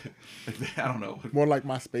I don't know, more like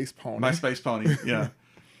My Space Pony. My Space Pony, yeah.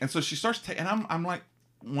 And so she starts and I'm like,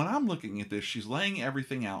 when I'm looking at this, she's laying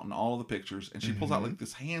everything out in all of the pictures, and she pulls out like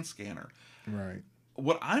this hand scanner. Right.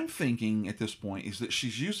 What I'm thinking at this point is that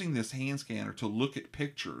she's using this hand scanner to look at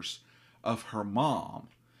pictures of her mom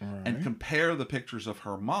and compare the pictures of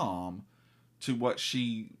her mom to what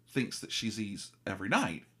she thinks that she sees every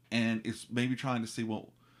night. And it's maybe trying to see,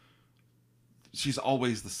 well, she's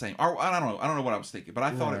always the same. Or I don't know what I was thinking, but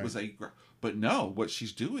I thought it was but no, what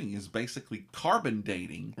she's doing is basically carbon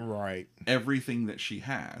dating everything that she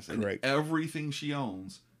has. And everything she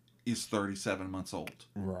owns is 37 months old.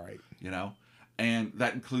 Right. And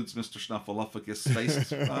that includes Mr. Snuffleupagus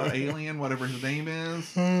space alien, whatever his name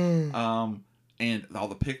is. And all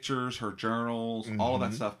the pictures, her journals, all of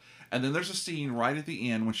that stuff. And then there's a scene right at the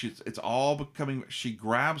end when it's all becoming, she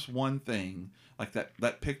grabs one thing, like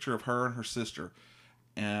that picture of her and her sister,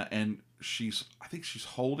 and I think she's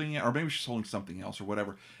holding it, or maybe she's holding something else or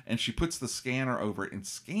whatever, and she puts the scanner over it and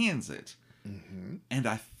scans it. And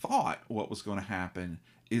I thought what was going to happen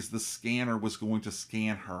is the scanner was going to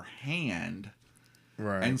scan her hand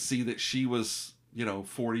and see that she was,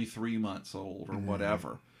 43 months old or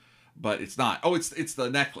whatever. But it's not. Oh, it's the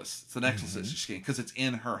necklace. It's the necklace that she's scanning because it's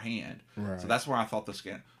in her hand. Right. So that's where I thought the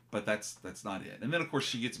scan. But that's not it. And then, of course,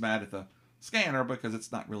 she gets mad at the scanner because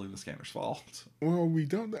it's not really the scanner's fault. Well, we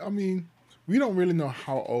don't really know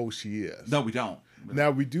how old she is. No, we don't. Now,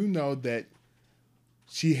 we do know that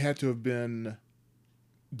she had to have been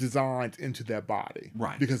designed into that body.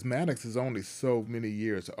 Right. Because Maddox is only so many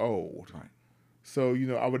years old. Right. So,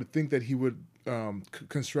 I would think that he would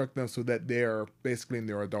construct them so that they're basically in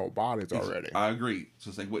their adult bodies already. I agree.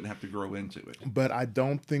 So they wouldn't have to grow into it. But I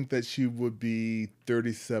don't think that she would be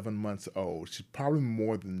 37 months old. She's probably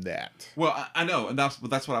more than that. Well, I know. And that's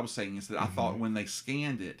what I was saying is that I thought when they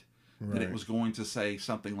scanned it, that it was going to say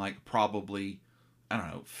something like probably,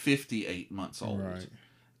 58 months old. Right.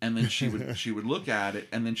 And then she would look at it,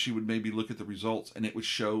 and then she would maybe look at the results, and it would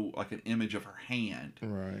show like an image of her hand.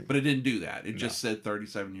 Right. But it didn't do that. It just said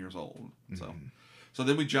 37 years old. So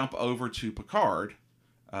then we jump over to Picard,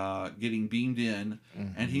 getting beamed in,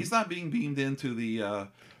 and he's not being beamed into the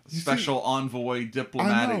special envoy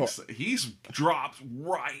diplomatics. He's dropped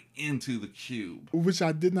right into the cube, which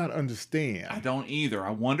I did not understand. I don't either. I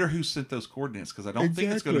wonder who sent those coordinates, because I don't think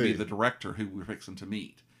it's going to be the director who we're fixing to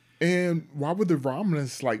meet. And why would the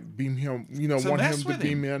Romulans beam him? Want him to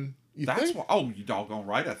beam in? That's why. Oh, you doggone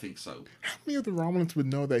right. I think so. How many of the Romulans would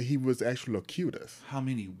know that he was actually Locutus? How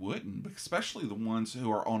many wouldn't? Especially the ones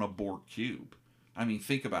who are on a Borg cube. I mean,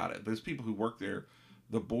 think about it. There's people who work there.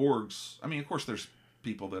 The Borgs. I mean, of course, there's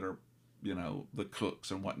people that are, the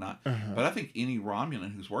cooks and whatnot. But I think any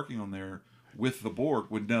Romulan who's working on there with the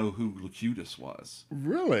Borg would know who Locutus was.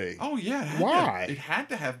 Really? Oh yeah. Why? It had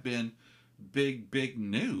to have been big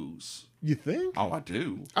news. You think? Oh, I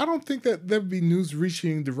do. I don't think that there'd be news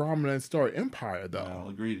reaching the Romulan Star Empire, though. I'll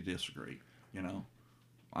agree to disagree.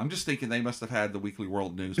 I'm just thinking they must have had the Weekly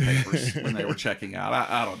World newspapers when they were checking out.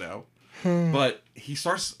 I don't know. But he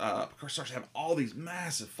starts having all these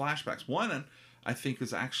massive flashbacks. One, I think,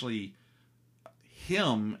 is actually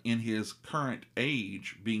him in his current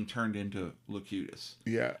age being turned into Locutus.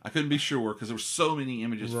 Yeah. I couldn't be sure because there were so many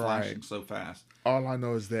images flashing so fast. All I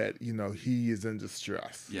know is that, he is in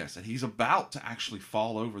distress. Yes, and he's about to actually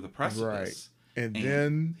fall over the precipice. Right. And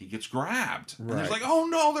then he gets grabbed. Right. And he's like, oh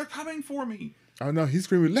no, they're coming for me. Oh no, he's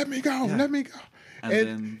screaming, let me go, let me go. And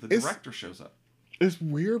then the director shows up. It's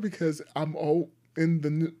weird because in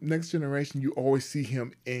the next generation, you always see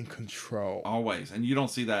him in control. Always. And you don't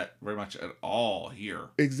see that very much at all here.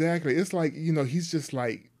 Exactly. It's like, he's just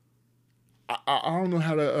like, I don't know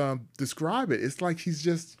how to describe it. It's like he's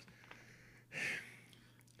just...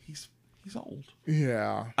 He's old.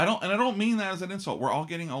 Yeah. I don't mean that as an insult. We're all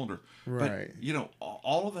getting older. Right. But,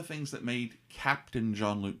 all of the things that made Captain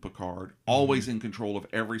Jean-Luc Picard always in control of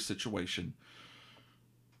every situation,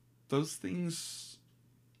 those things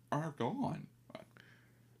are gone.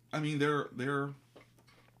 I mean, they're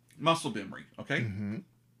muscle memory, okay? Mm-hmm.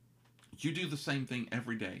 You do the same thing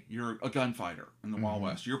every day. You're a gunfighter in the Wild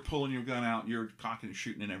West. You're pulling your gun out, you're cocking and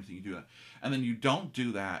shooting and everything. You do that. And then you don't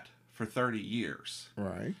do that for 30 years.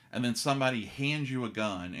 Right. And then somebody hands you a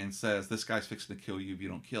gun and says, this guy's fixing to kill you if you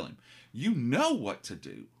don't kill him. You know what to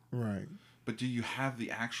do. Right. But do you have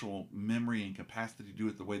the actual memory and capacity to do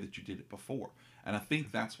it the way that you did it before? And I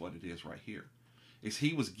think that's what it is right here. Is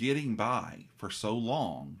he was getting by for so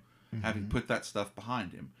long, having put that stuff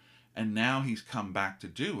behind him, and now he's come back to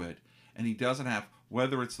do it, and he doesn't have,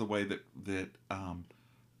 whether it's the way that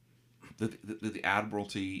the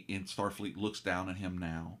Admiralty in Starfleet looks down at him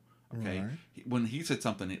now, okay? Right. When he said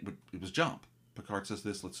something, it was jump. Picard says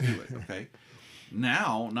this, let's do it, okay?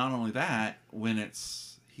 Now, not only that, when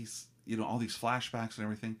he's all these flashbacks and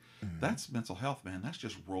everything, that's mental health, man. That's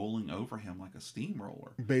just rolling over him like a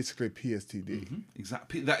steamroller. Basically PSTD.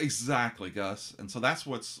 Exactly, Gus. And so that's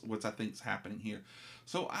what's I think is happening here.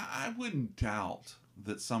 So I wouldn't doubt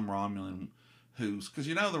that some Romulan because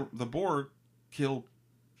the Borg killed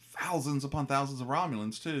thousands upon thousands of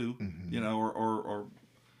Romulans too, or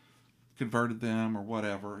converted them or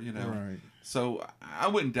whatever, Right. So I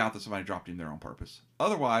wouldn't doubt that somebody dropped him there on purpose.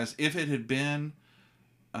 Otherwise, if it had been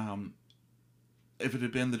the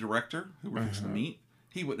director who we're fixing to meet,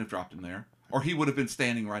 he wouldn't have dropped him there, or he would have been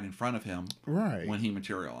standing right in front of him, right, when he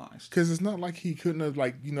materialized. Because it's not like he couldn't have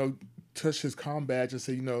touched his comm badge and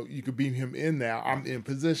say, you could beam him in now. I'm in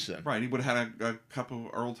position. Right. He would have had a cup of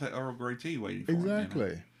Earl Grey tea waiting for him.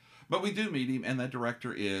 Exactly. But we do meet him, and that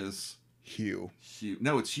director is Hugh.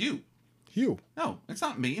 No, it's you. Hugh. No, it's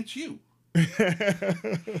not me. It's you.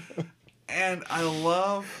 And I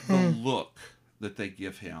love the look that they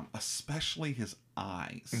give him, especially his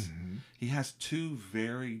eyes. He has two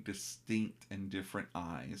very distinct and different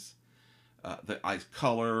eyes. The eyes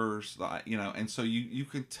colors, and so you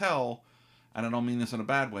could tell, and I don't mean this in a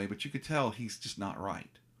bad way, but you could tell he's just not right.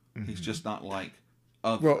 He's just not like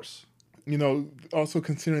others. Well, also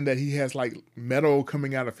considering that he has metal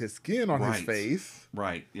coming out of his skin on his face.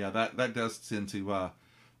 Right. Yeah, that does tend to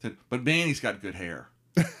but man, he's got good hair.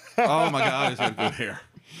 Oh my God, he's got good hair.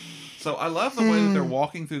 So I love the way that they're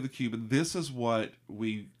walking through the cube, and this is what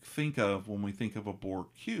we think of when we think of a Borg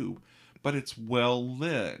cube. But it's well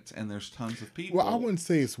lit, and there's tons of people. Well, I wouldn't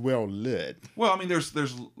say it's well lit. Well, I mean,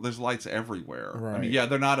 there's lights everywhere. Right. I mean, yeah,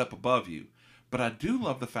 they're not up above you, but I do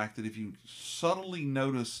love the fact that if you subtly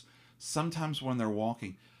notice, sometimes when they're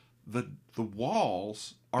walking, the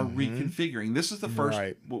walls are reconfiguring. This is the first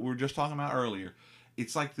what we were just talking about earlier.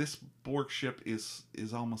 It's like this Borg ship is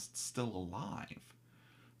almost still alive,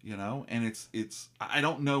 and it's I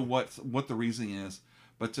don't know what the reason is.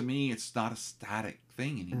 But to me, it's not a static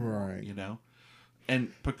thing anymore, right.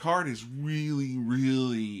 And Picard is really,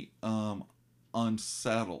 really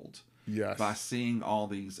unsettled by seeing all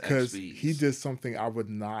these because XVs. He did something I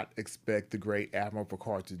would not expect the great Admiral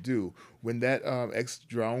Picard to do. When that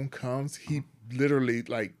X-drone comes, he literally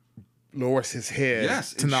lowers his head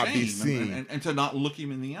to not be seen. And to not look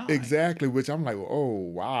him in the eye. Exactly, which I'm like, oh,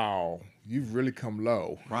 wow, you've really come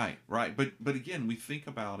low. Right. But again, we think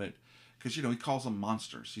about it, because he calls them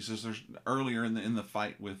monsters. He says there's earlier in the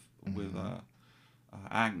fight with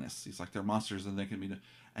Agnes, he's like, they're monsters and they can be.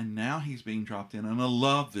 And now he's being dropped in, and I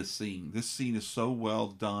love this scene. This scene is so well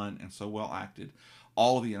done and so well acted.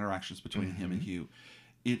 All of the interactions between him and Hugh,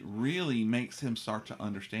 it really makes him start to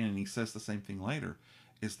understand. And he says the same thing later: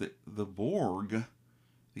 is that the Borg,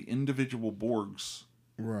 the individual Borgs,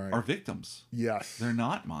 are victims. Yes, they're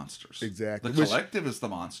not monsters. Exactly. The collective is the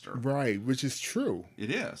monster. Right, which is true.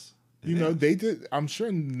 It is. They did. I'm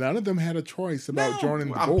sure none of them had a choice about joining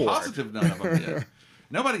the Borg. I'm positive none of them did.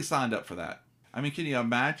 Nobody signed up for that. I mean, can you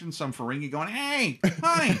imagine some Ferengi going, "Hey,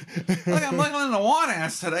 honey, look, I'm looking in the water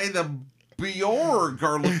today. The Bjorg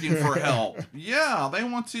are looking for help. Yeah, they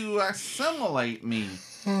want to assimilate me."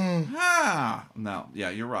 No, yeah,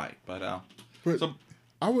 you're right. But so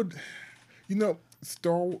I would,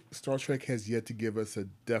 Star Trek has yet to give us a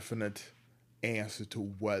definite answer to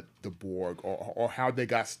what the Borg or how they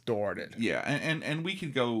got started. Yeah, and we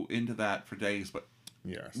could go into that for days, but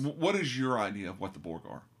yes, what is your idea of what the Borg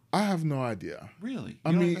are? I have no idea. Really?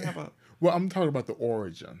 I mean, well, I'm talking about the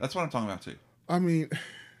origin. That's what I'm talking about too. I mean,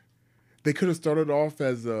 they could have started off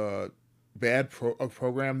as a bad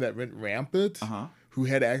program that went rampant. Who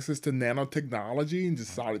had access to nanotechnology and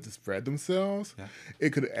decided to spread themselves. Yeah.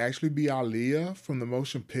 It could actually be Alia from the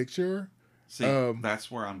motion picture. See, that's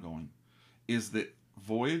where I'm going. Is that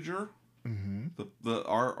Voyager,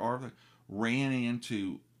 ran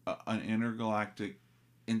into an intergalactic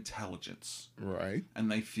intelligence. Right. And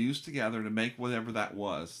they fused together to make whatever that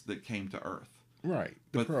was that came to Earth. Right.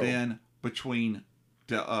 Then between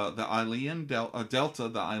the Eileen, Delta,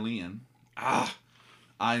 the Eileen...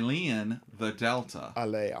 Eileen, the Delta,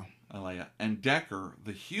 Alea, and Decker,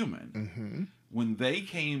 the human, when they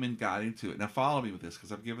came and got into it, now follow me with this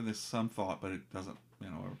because I've given this some thought, but it doesn't,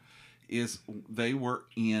 is they were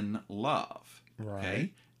in love,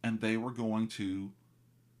 okay? And they were going to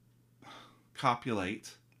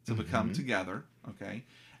copulate to become together, okay?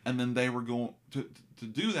 And then they were going to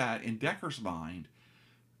do that in Decker's mind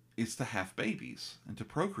is to have babies and to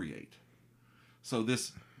procreate. So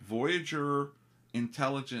this Voyager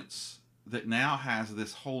intelligence that now has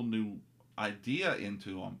this whole new idea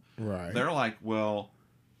into them. Right. They're like, well,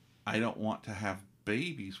 I don't want to have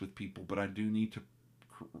babies with people, but I do need to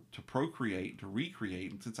procreate, to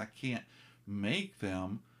recreate. And since I can't make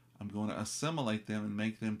them, I'm going to assimilate them and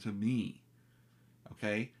make them to me.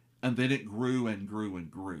 Okay. And then it grew and grew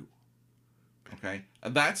and grew. Okay.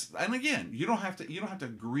 And again, you don't have to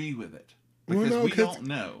agree with it because we don't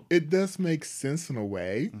know. It does make sense in a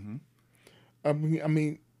way. I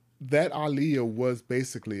mean, that Alia was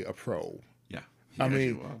basically a pro. Yeah. I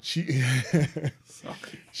mean, she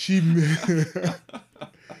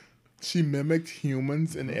mimicked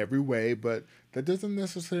humans in every way, but that doesn't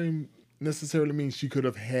necessarily mean she could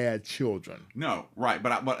have had children. No, right.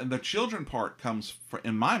 But the children part comes,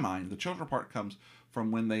 in my mind, the children part comes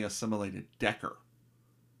from when they assimilated Decker.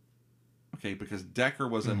 Okay, because Decker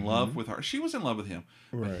was in love with her. She was in love with him.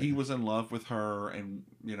 But he was in love with her and,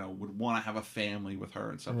 would want to have a family with her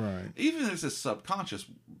and stuff. Right. Even as a subconscious,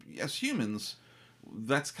 as humans,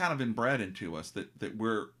 that's kind of inbred into us that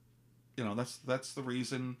we're, that's the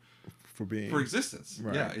reason for existence.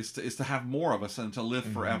 Right. Yeah, is to have more of us and to live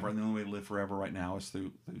forever. And the only way to live forever right now is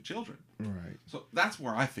through children. Right. So that's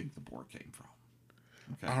where I think the Borg came from.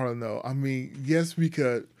 Okay. I don't know. I mean, yes, we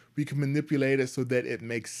could manipulate it so that it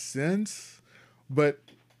makes sense, but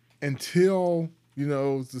until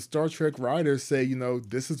the Star Trek writers say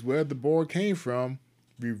this is where the Borg came from,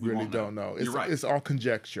 we really don't know. You're right. It's all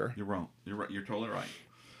conjecture. You're wrong. You're right. You're totally right.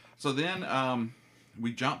 So then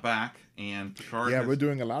we jump back and Picard. Yeah, we're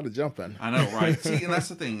doing a lot of jumping. I know, right? See, and that's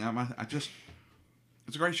the thing.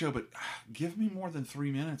 It's a great show, but give me more than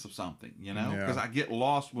 3 minutes of something, because I get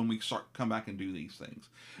lost when we come back and do these things.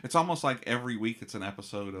 It's almost like every week it's an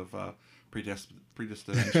episode of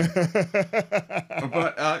Predestination.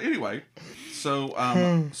 But anyway, so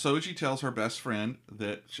Soji tells her best friend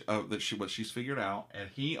that what she's figured out, and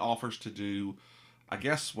he offers to do, I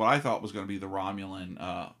guess, what I thought was going to be the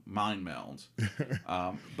Romulan mind meld.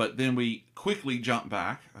 But then we quickly jump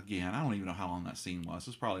back again. I don't even know how long that scene was.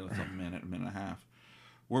 It's probably like a minute and a half.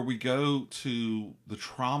 Where we go to the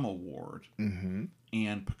trauma ward,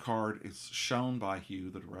 and Picard is shown by Hugh,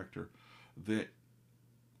 the director, that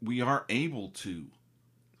we are able to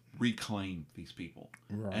reclaim these people.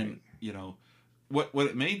 Right. And, what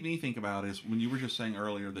it made me think about is when you were just saying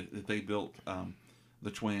earlier that they built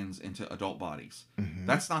the twins into adult bodies.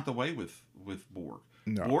 That's not the way with Borg.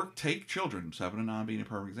 No. Borg take children, 7 and 9 being a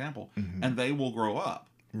perfect example, and they will grow up.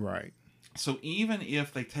 Right. So even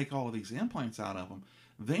if they take all of these implants out of them,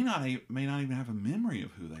 they may not even have a memory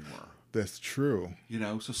of who they were. That's true.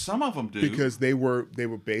 So some of them do. Because they were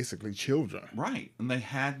basically children. Right. And they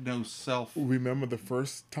had no self. Remember the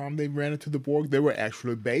first time they ran into the Borg? They were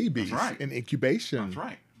actually babies. That's right. In incubation.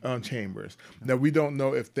 That's right. Chambers. Now, we don't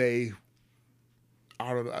know if they...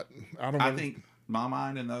 I think my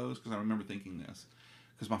mind in those, because I remember thinking this,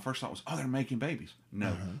 because my first thought was, they're making babies.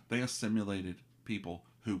 No, they assimilated people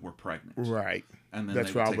who were pregnant. Right. And then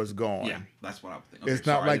that's where I was going. Yeah, that's what I was thinking. Okay,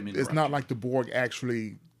 it's not like the Borg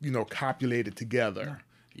actually, copulated together.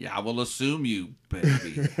 Yeah, I will assume you,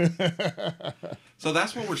 baby. So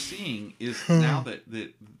that's what we're seeing is now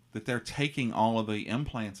that they're taking all of the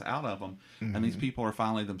implants out of them, and these people are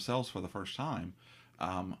finally themselves for the first time.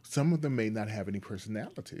 Some of them may not have any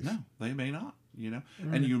personalities. No, they may not,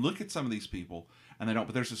 And you look at some of these people, and they don't.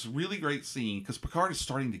 But there's this really great scene, because Picard is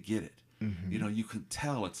starting to get it. You can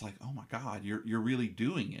tell it's like, oh my God, you're really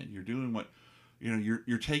doing it. You're doing what,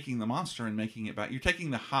 you're taking the monster and making it back. You're taking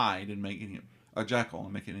the Hyde and making it a Jekyll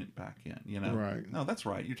and making it back in, Right. No, that's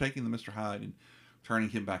right. You're taking the Mr. Hyde and turning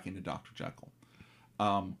him back into Dr. Jekyll.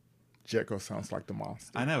 Jekyll sounds like the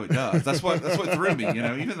monster. I know it does. That's what threw me,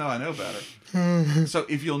 even though I know better. So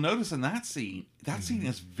if you'll notice in that scene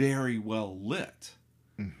is very well lit.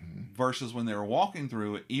 Versus when they were walking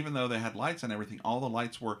through it, even though they had lights and everything, all the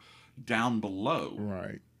lights were down below.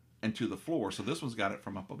 Right. And to the floor. So this one's got it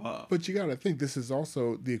from up above. But you got to think, this is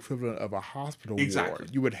also the equivalent of a hospital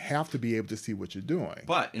ward. You would have to be able to see what you're doing.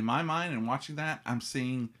 But in my mind, and watching that,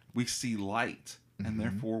 we see light, and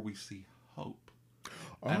therefore we see hope.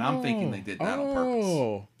 And I'm thinking they did that on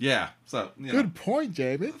purpose. Yeah. So good point,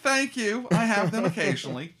 Jamie. Thank you. I have them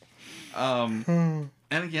occasionally. And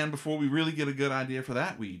again, before we really get a good idea for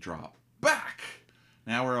that, we drop back.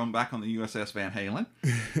 Now we're back on the USS Van Halen,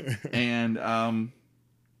 and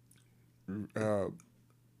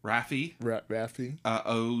Raffi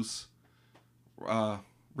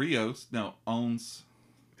owns.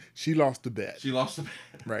 She lost the bet.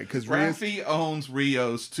 Right, because Raffi owns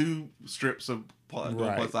Rio's 2 strips of blood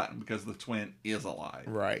because the twin is alive.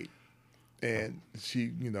 Right, and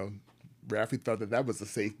she, Raffi thought that was a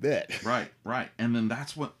safe bet. Right, and then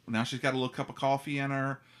that's what. Now she's got a little cup of coffee in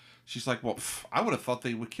her. She's like, well, I would have thought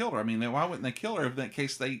they would kill her. I mean, why wouldn't they kill her if in that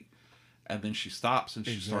case they... And then she stops and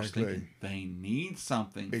she starts thinking, they need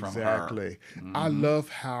something from her. Exactly. I love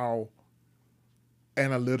how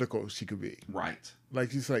analytical she could be. Right.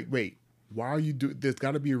 Like, she's like, wait, why are you doing... There's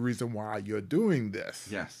got to be a reason why you're doing this.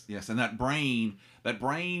 Yes. And that brain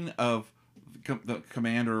of the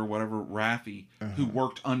commander or whatever, Raffi, who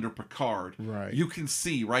worked under Picard, you can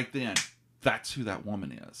see right then, that's who that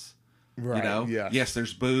woman is. Right. Yes,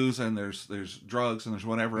 there's booze and there's drugs and there's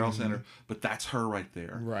whatever else in her, but that's her right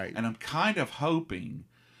there. Right. And I'm kind of hoping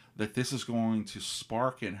that this is going to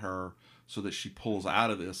spark in her so that she pulls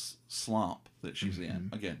out of this slump that she's in.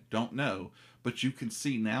 Again, don't know, but you can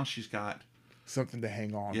see now she's got something to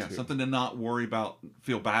hang on to. Yeah, something to not worry about,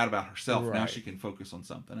 feel bad about herself. Now she can focus on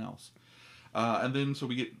something else. And then so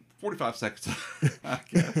we get 45 seconds, I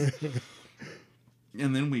guess.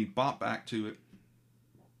 And then we bop back to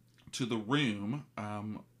the room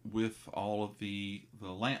with all of the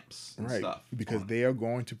lamps and stuff. Because they are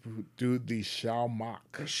going to do the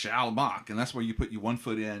Shalmak. And that's where you put your one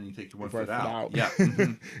foot in and you take your one foot out. Yeah.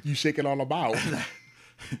 You shake it all about.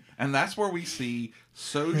 And that's where we see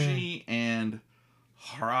Soji and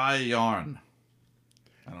Hrayan.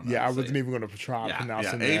 I don't know. Yeah, I wasn't even going to try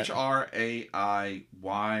pronouncing that. Hraiyan,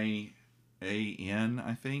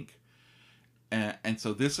 I think. And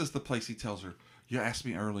so this is the place he tells her, you asked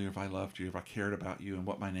me earlier if I loved you, if I cared about you, and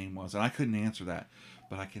what my name was. And I couldn't answer that.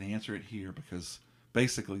 But I can answer it here because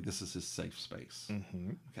basically this is his safe space.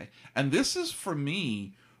 Okay. And this is, for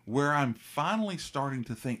me, where I'm finally starting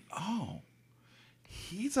to think,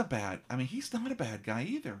 he's not a bad guy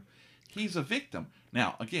either. He's a victim.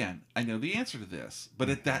 Now, again, I know the answer to this. But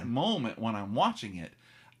at that moment when I'm watching it,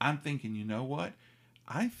 I'm thinking, you know what?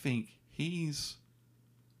 I think he's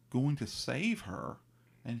going to save her.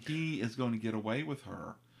 And he is going to get away with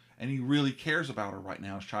her. And he really cares about her right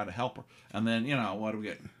now, is trying to help her. And then, what do we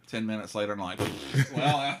get? 10 minutes later, I'm like,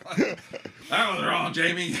 well, that was wrong,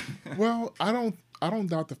 Jamie. Well, I don't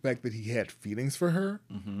doubt the fact that he had feelings for her,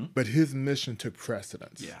 but his mission took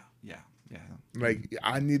precedence. Yeah. Like,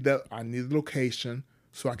 I need the location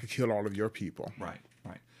so I could kill all of your people. Right.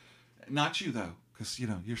 Not you, though, because,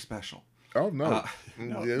 you're special. Oh, no. He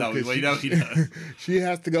does. She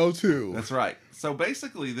has to go, too. That's right. So,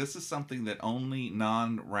 basically, this is something that only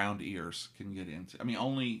non-round ears can get into.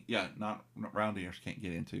 Not round ears can't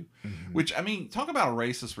get into. Which, talk about a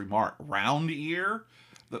racist remark. Round ear,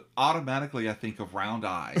 automatically I think of round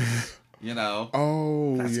eyes.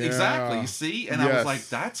 Oh, that's exactly. You see? And I was like,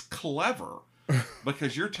 that's clever.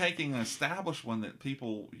 Because you're taking an established one that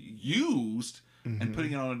people used and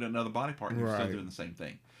putting it on another body part, and you're still doing the same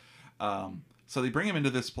thing. So they bring him into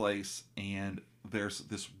this place, and there's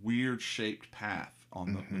this weird shaped path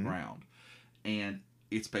on the ground, and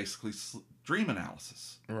it's basically dream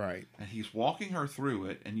analysis. Right. And he's walking her through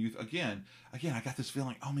it, and again, I got this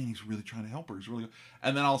feeling, oh man, he's really trying to help her.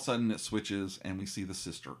 And then all of a sudden it switches, and we see the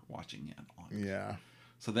sister watching in on it. Yeah.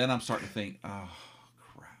 So then I'm starting to think, oh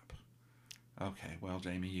crap. Okay, well,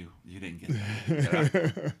 Jamie, you didn't get that.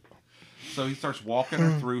 You know? So he starts walking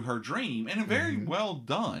her through her dream, and very well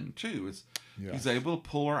done too. He's able to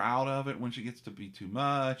pull her out of it when she gets to be too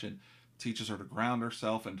much, and teaches her to ground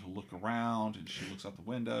herself and to look around, and she looks out the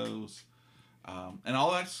windows, and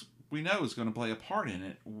all that's we know is going to play a part in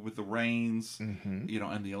it with the rains, you know,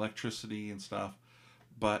 and the electricity and stuff.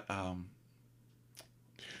 But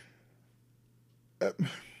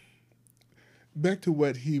back to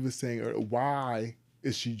what he was saying, why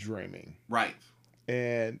is she dreaming? Right.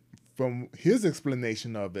 And from his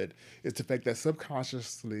explanation of it, it's the fact that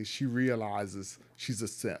subconsciously she realizes she's a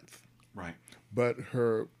synth. Right. But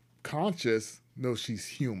her conscious knows she's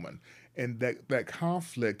human. And that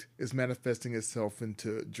conflict is manifesting itself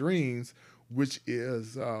into dreams, which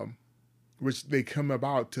they come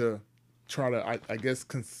about to try to, I guess,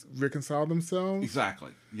 reconcile themselves.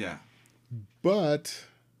 Exactly. Yeah. But,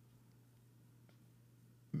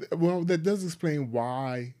 well, that does explain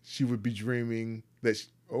why she would be dreaming that.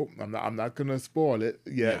 I'm not gonna spoil it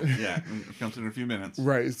yet. Yeah. It comes in a few minutes.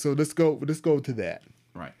 Right. So let's go to that.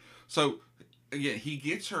 Right. So again, he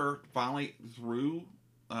gets her finally through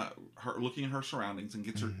her looking at her surroundings and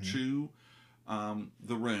gets her to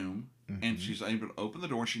the room, and she's able to open the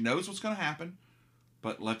door. She knows what's going to happen,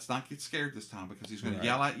 but let's not get scared this time because he's going to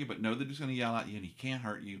yell at you. But know that he's going to yell at you, and he can't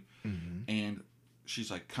hurt you. And she's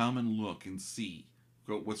like, "Come and look and see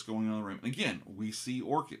what's going on in the room." And again, we see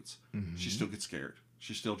orchids. She still gets scared.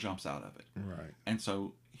 She still jumps out of it. Right. And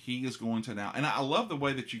so he is going to now, and I love the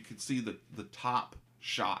way that you could see the top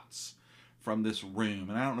shots from this room.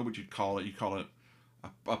 And I don't know what you'd call it. You call it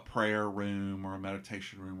a prayer room or a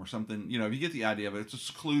meditation room or something. You know, you get the idea of it. It's a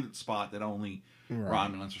secluded spot that only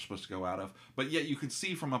Romulans are supposed to go out of. But yet you can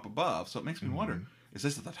see from up above. So it makes me wonder, is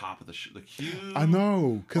this at the top of the cube? I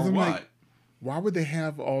know. Because I'm what? like, why would they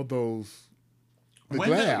have all those... The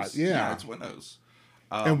windows. glass? Yeah, it's windows.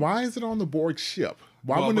 And why is it on the Borg ship?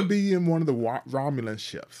 Why wouldn't it be in one of the Romulan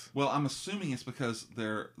ships? Well, I'm assuming it's because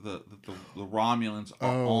the Romulans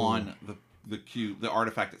are on the cube, the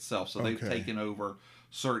artifact itself. So they've taken over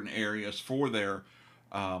certain areas for their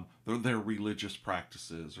religious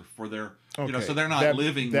practices or for their you know. So they're not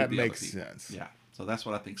living. That with the makes other sense. Yeah. So that's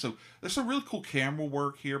what I think. So there's some really cool camera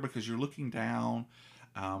work here because you're looking down,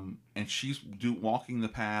 and she's walking the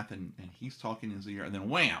path, and he's talking in his ear, and then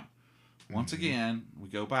wham. Once again, we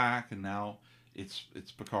go back, and now it's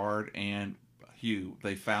Picard and Hugh.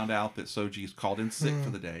 They found out that Soji is called in sick for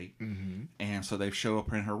the day, and so they show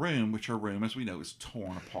up in her room, which her room, as we know, is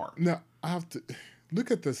torn apart. Now, I have to look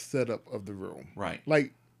at the setup of the room. Right.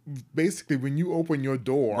 Like, basically, when you open your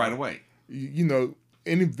door... Right away. You know,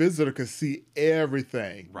 any visitor could see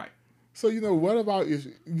everything. Right. So, you know, what about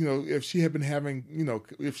if she had been having,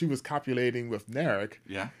 if she was copulating with Narek...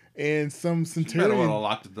 Yeah. And some Centurion... You better want to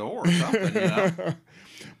lock the door or something, you know?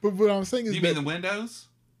 But what I'm saying is... You mean the windows?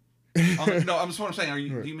 No, I'm just what I'm saying.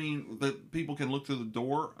 Do you mean that people can look through the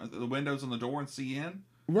door, the windows on the door and see in?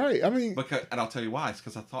 Right. I mean... And I'll tell you why. It's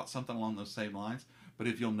because I thought something along those same lines. But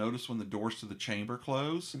if you'll notice when the doors to the chamber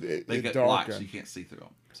close, they get black, so you can't see through them.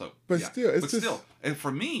 So, still, and for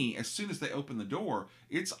me, as soon as they open the door,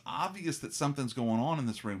 it's obvious that something's going on in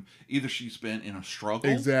this room. Either she's been in a struggle,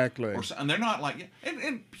 exactly, and they're not like.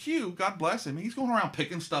 And Hugh, God bless him, he's going around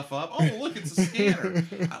picking stuff up. Oh, look, it's a scanner.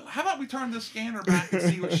 How about we turn the scanner back and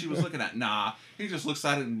see what she was looking at? Nah, he just looks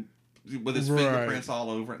at it and with his fingerprints all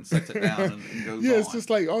over it and sets it down and goes on. It's just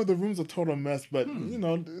like, the room's a total mess, but,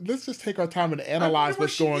 let's just take our time and analyze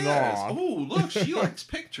what's going on. Oh, look, she likes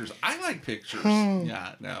pictures. I like pictures.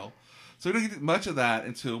 Yeah, no. So we don't get much of that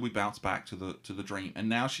until we bounce back to the dream. And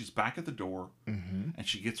now she's back at the door, and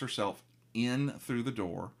she gets herself in through the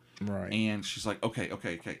door. Right. And she's like, okay.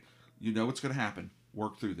 You know what's going to happen.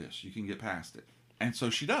 Work through this. You can get past it. And so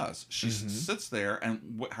she does. She sits there,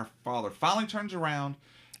 and her father finally turns around,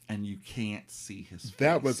 and you can't see his face.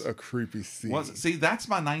 That was a creepy scene. See, that's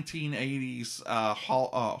my 1980s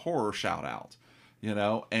horror shout out,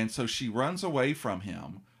 And so she runs away from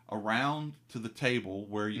him around to the table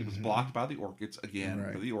where it was blocked by the orchids.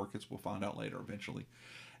 Again, the orchids, we'll find out later eventually.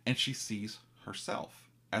 And she sees herself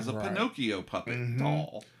as a Pinocchio puppet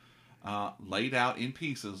doll laid out in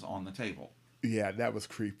pieces on the table. Yeah, that was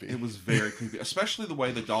creepy. It was very creepy, especially the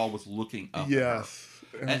way the doll was looking up at her.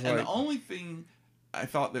 And the only thing I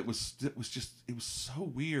thought that was so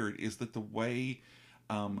weird is that the way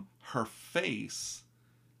her face,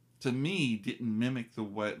 to me, didn't mimic the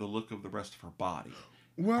look of the rest of her body.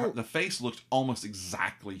 Well, the face looked almost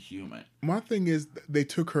exactly human. My thing is, they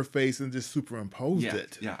took her face and just superimposed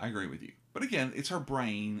it. Yeah, I agree with you. But again, it's her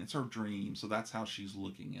brain, it's her dream, so that's how she's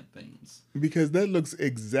looking at things. Because that looks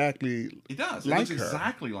exactly It does. like It looks her.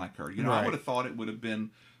 exactly like her. You know, Right. I would have thought it would have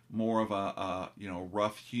been more of a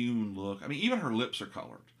rough hewn look. I mean, even her lips are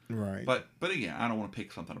colored. Right. But again, I don't want to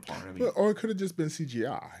pick something apart. I mean, Or it could have just been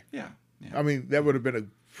CGI. yeah. I mean, that would have been a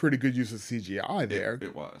pretty good use of CGI there.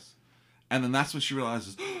 It was. And then that's when she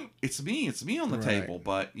realizes, it's me on the Right. table.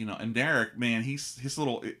 But, and Derek, man, his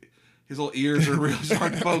little ears are really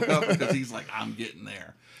starting to poke up because he's like, I'm getting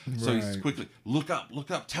there. So he's Right. quickly, look up,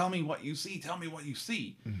 tell me what you see.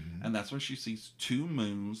 Mm-hmm. And that's when she sees two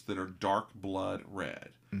moons that are dark blood red.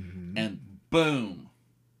 Mm-hmm. And boom,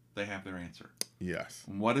 they have their answer. Yes.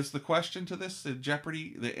 And what is the question to this in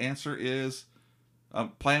Jeopardy? The answer is a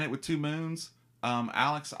planet with two moons.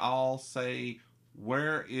 Alex, I'll say,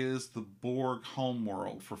 where is the Borg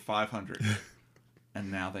homeworld for 500?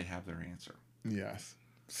 And now they have their answer. Yes.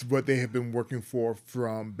 It's what they have been working for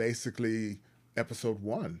from basically episode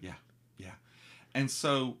 1. Yeah. And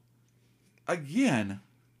so, again,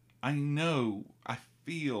 I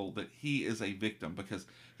feel that he is a victim because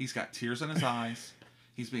he's got tears in his eyes.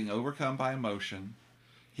 He's being overcome by emotion.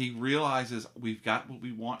 He realizes we've got what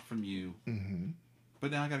we want from you,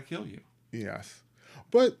 but now I got to kill you. Yes.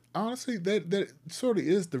 But honestly, that sort of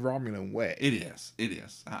is the Romulan way. It is.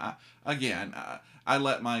 I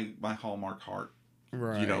let my Hallmark heart,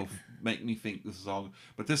 Right. make me think this is all.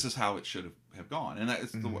 But this is how it should have gone, and that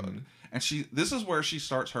is the one. And this is where she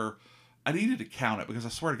starts her. I needed to count it because I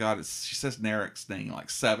swear to God, she says Narek's name like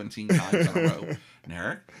 17 times in a row.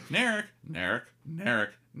 Narek,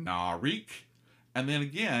 Narik. And then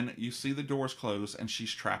again, you see the doors close and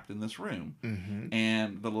she's trapped in this room. Mm-hmm.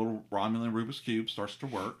 And the little Romulan Rubik's Cube starts to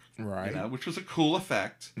work. Right. Which was a cool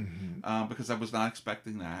effect Mm-hmm. because I was not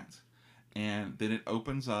expecting that. And then it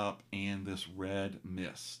opens up and this red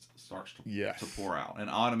mist starts to pour out. And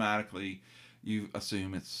automatically you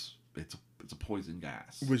assume it's a poison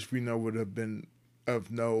gas. Which we know would have been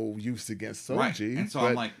of no use against Soji. Right. And so but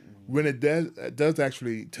I'm like, when it does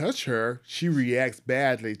actually touch her, she reacts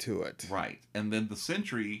badly to it. right. And then the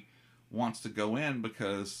sentry wants to go in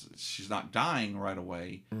because she's not dying right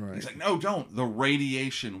away. Right. He's like, no, don't. The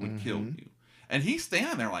radiation would kill Mm-hmm. you. And he's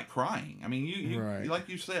standing there like crying. I mean, you Right. like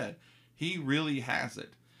you said, he really has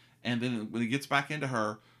it. And then when he gets back into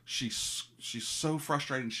her, she's so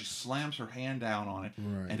frustrated and she slams her hand down on it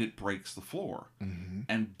Right. and it breaks the floor. Mm-hmm.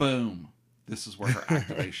 And boom, this is where her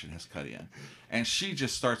activation has cut in. And she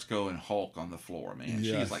just starts going Hulk on the floor, man.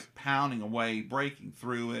 Yes. She's like pounding away, breaking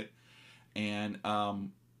through it. And I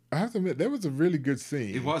have to admit, that was a really good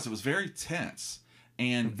scene. it was very tense.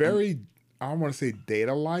 And Very, I don't want to say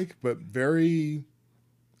data-like, but very,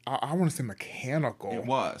 I want to say mechanical. it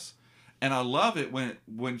was. And I love it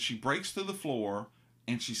when she breaks through the floor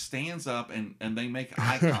and she stands up and they make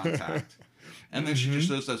eye contact. And then she just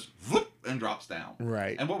does this whoop and drops down.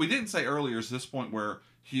 Right. And what we didn't say earlier is this point where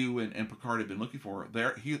Hugh and Picard had been looking for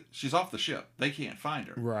her. She's off the ship. They can't find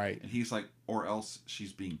her. Right. And he's like, or else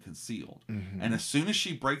she's being concealed. And as soon as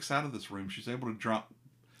she breaks out of this room, she's able to drop,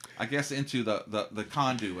 I guess, into the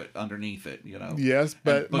conduit underneath it, Yes,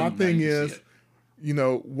 but And boom, my now thing you can see is,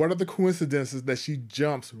 it. what are the coincidences that she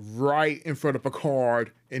jumps right in front of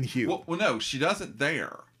Picard and Hugh? Well, no, she doesn't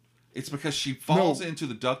there. It's because she falls into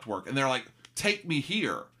the ductwork, and they're like, take me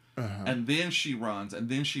here. And then she runs, and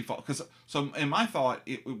then she falls. So in my thought,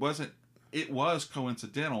 it was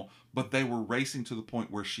coincidental, but they were racing to the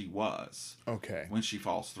point where she was Okay. when she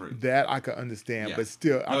falls through. That I could understand, Yeah. but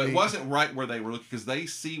still, No, it wasn't right where they were looking, because they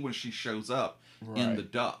see when she shows up in Right. the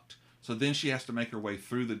duct. So then she has to make her way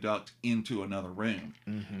through the duct into another room,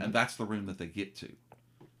 and that's the room that they get to.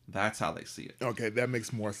 That's how they see it. Okay, that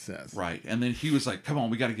makes more sense. Right. And then he was like, come on,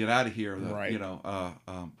 we got to get out of here. Right.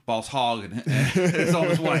 Boss Hog and is on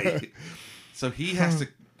his way. So he has to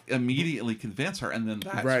immediately convince her. And then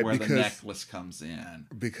that's Right, where the because- necklace comes in.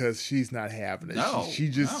 Because she's not having it. No,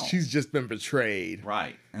 she's just been betrayed.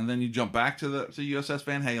 Right. And then you jump back to USS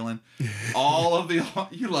Van Halen. All of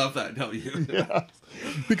you love that, don't you? Yeah.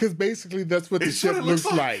 Because basically that's what the It's ship what it looks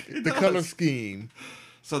looks like. like. It The color does. scheme.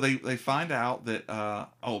 So they find out that,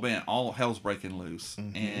 all hell's breaking loose.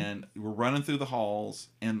 And we're running through the halls,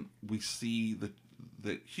 and we see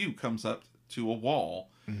that Hugh comes up to a wall,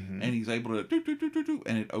 and he's able to do,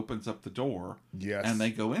 and it opens up the door. Yes. And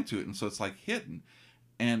they go into it, and so it's like hidden.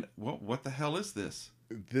 And what the hell is this?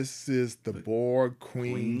 This is the Borg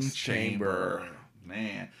Queen's Chamber.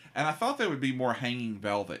 Man. And I thought there would be more hanging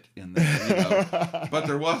velvet in there, but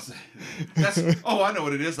there wasn't. I know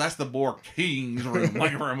what it is. That's the Borg King's room.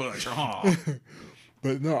 Thank you very much.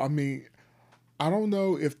 But no, I mean, I don't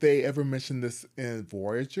know if they ever mentioned this in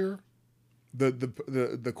Voyager,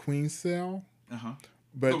 the Queen cell.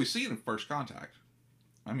 But we see it in First Contact.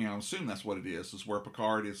 I mean, I assume that's what it is where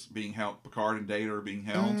Picard is being held. Picard and Data are being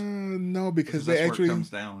held. No, because that's they actually where it comes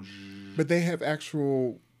down. But they have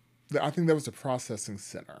actual. I think that was a processing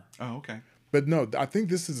center. Oh, okay. But no, I think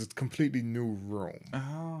this is a completely new room.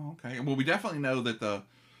 Oh, okay. Well, we definitely know that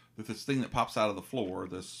this thing that pops out of the floor,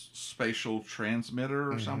 this spatial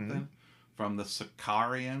transmitter or something from the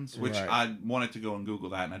Sicarians, which I wanted to go and Google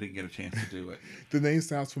that, and I didn't get a chance to do it. The name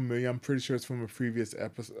sounds familiar. I'm pretty sure it's from a previous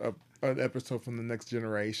episode, an episode from the Next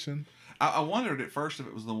Generation. I wondered at first if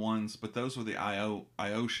it was the ones, but those were the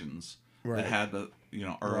Iotians that had the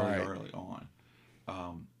early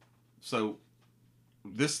on. So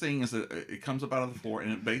this thing is it comes up out of the floor,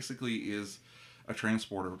 and it basically is a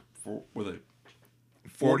transporter with a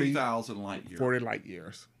 40,000 light years. 40 light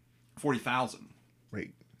years. 40,000.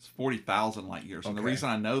 Wait. It's 40,000 light years. And the reason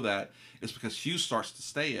I know that is because Hugh starts to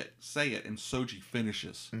say it, and Soji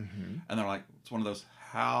finishes. And they're like, it's one of those,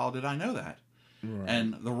 how did I know that? Right.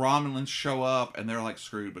 And the Romulans show up, and they're like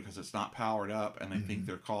screwed because it's not powered up, and they think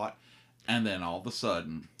they're caught. And then all of a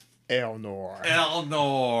sudden... Elnor!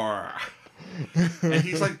 And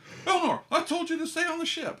he's like, Elnor, I told you to stay on the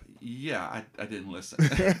ship. Yeah, I didn't listen.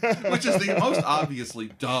 Which is the most obviously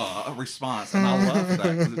response. And I love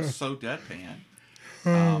that because it's so deadpan.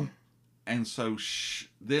 And so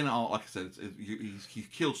then, like I said, he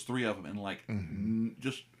kills 3 of them in like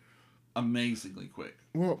just amazingly quick.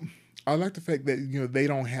 Well, I like the fact that they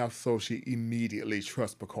don't have Soji immediately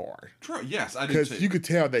trust Picard. True. Yes, I do too. Because you could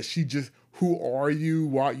tell that she just, who are you?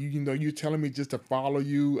 Why you're telling me just to follow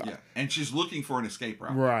you? Yeah, and she's looking for an escape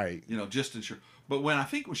route. Right. Just ensure. But when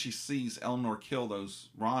she sees Elnor kill those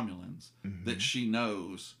Romulans, that she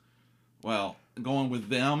knows, well, going with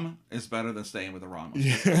them is better than staying with the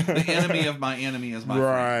Romulans. Yeah. The enemy of my enemy is my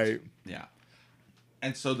friend. Yeah.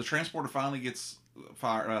 And so the transporter finally gets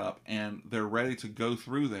fired up, and they're ready to go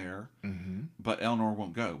through there, but Elnor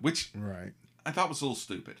won't go, which I thought was a little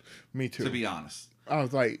stupid. Me too. To be honest. I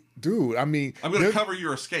was like, dude, I mean... I'm going to cover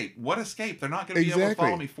your escape. What escape? They're not going to be able to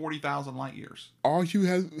follow me 40,000 light years. All Hugh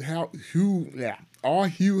has to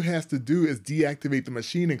do is deactivate the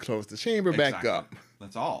machine and close the chamber back up.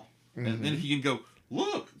 That's all. And then he can go,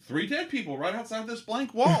 look, 3 dead people right outside this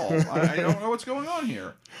blank wall. I don't know what's going on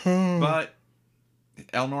here. But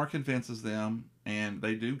Elnor convinces them, and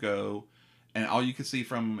they do go, and all you can see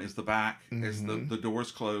from them is the back, is the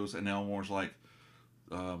doors close, and Elnor's like...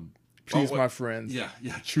 Please, my friends. Yeah.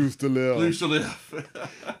 Choose to live. Choose to live.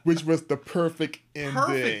 Which was the perfect ending.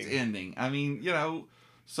 Perfect ending. I mean,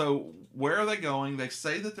 so where are they going? They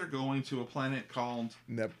say that they're going to a planet called...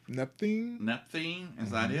 Neptune? Neptune, is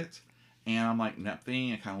that it? And I'm like,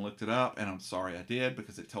 Neptune, I kind of looked it up, and I'm sorry I did,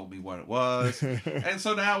 because it told me what it was. And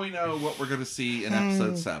so now we know what we're going to see in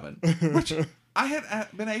episode 7. Which I had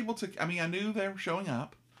been able to... I mean, I knew they were showing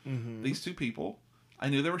up, these 2 people. I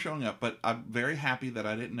knew they were showing up, but I'm very happy that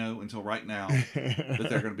I didn't know until right now that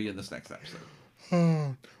they're going to be in this next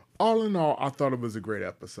episode. All in all, I thought it was a great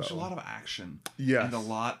episode. There's a lot of action. Yes. And a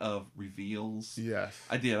lot of reveals. Yes.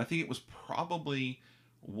 I did. I think it was probably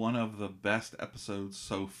one of the best episodes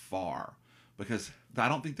so far, because I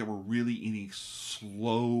don't think there were really any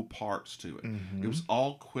slow parts to it. It was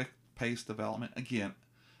all quick-paced development. Again,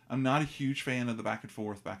 I'm not a huge fan of the back and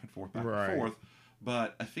forth.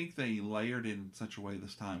 But I think they layered it in such a way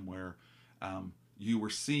this time where you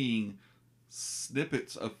were seeing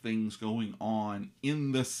snippets of things going on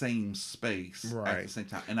in the same space at the same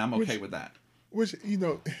time. And I'm okay with that. Which,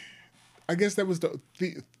 I guess that was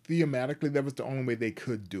thematically, that was the only way they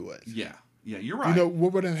could do it. Yeah, you're right.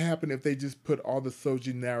 What would have happened if they just put all the so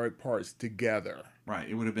generic parts together? Right.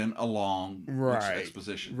 It would have been a long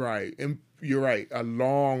exposition. Right. And you're right. A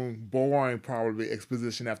long, boring, probably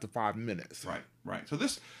exposition after 5 minutes. Right. So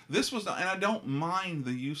this was, and I don't mind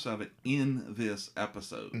the use of it in this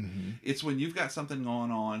episode. It's when you've got something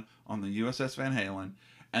going on the USS Van Halen,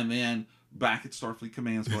 and then back at Starfleet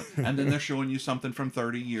Command's going, and then they're showing you something from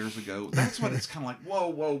 30 years ago. That's what it's kind of like,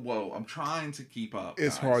 whoa. I'm trying to keep up.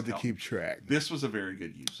 It's hard to keep track. This was a very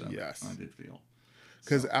good use of it. Yes. I did feel.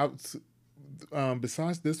 Because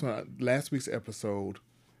besides this one, last week's episode,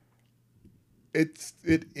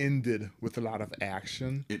 it ended with a lot of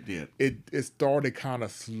action. It did. It started kind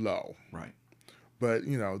of slow. Right. But,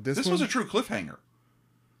 this was a true cliffhanger.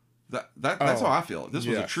 That's how I feel. This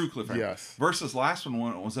was a true cliffhanger. Yes. Versus last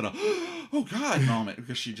one was in a oh God moment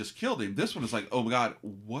because she just killed him. This one is like, oh God,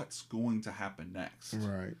 what's going to happen next?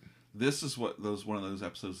 Right. This is one of those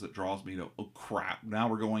episodes that draws me to, oh crap, now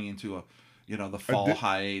we're going into the fall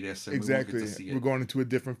hiatus, and exactly. we won't get to see it. We're going into a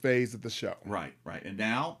different phase of the show. Right. And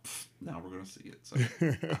now we're going to see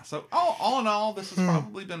it. So, all in all, this has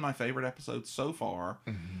probably been my favorite episode so far.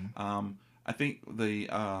 Mm-hmm. I think the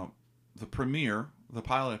premiere, the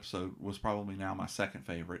pilot episode, was probably now my second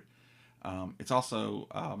favorite. It's also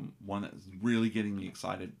one that's really getting me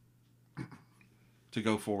excited to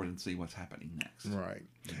go forward and see what's happening next. Right.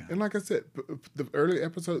 Yeah. And like I said, the early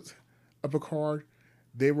episodes of Picard,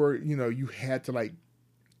 they were, you had to I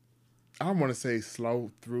don't want to say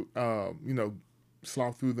slow through them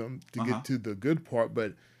to get to the good part,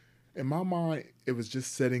 but in my mind, it was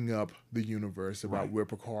just setting up the universe about where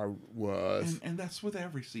Picard was. And that's with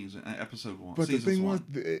every season, episode 1. But the thing was,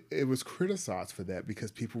 it was criticized for that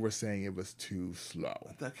because people were saying it was too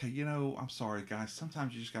slow. Okay, I'm sorry, guys.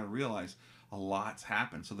 Sometimes you just got to realize a lot's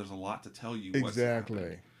happened, so there's a lot to tell you.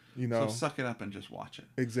 Exactly. So suck it up and just watch it.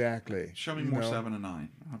 Exactly. Show me more 7 and 9.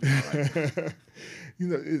 I'll be all right.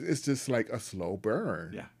 It's just like a slow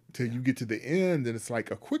burn. Yeah. Till you get to the end, and it's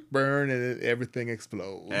like a quick burn, and then everything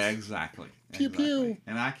explodes. Exactly. Pew pew.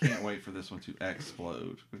 And I can't wait for this one to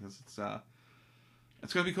explode because it's going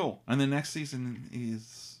to be cool. And the next season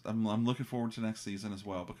is I'm looking forward to next season as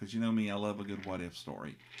well because me, I love a good what if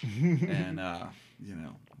story, and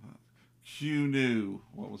who knew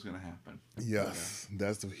what was going to happen? Yes,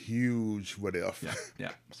 that's a huge what if.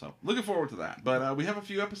 Yeah. So looking forward to that. But we have a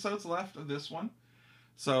few episodes left of this one.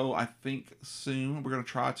 So I think soon we're going to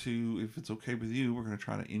try to, if it's okay with you, we're going to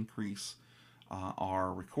try to increase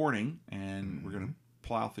our recording, and we're going to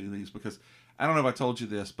plow through these because I don't know if I told you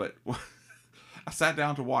this, but I sat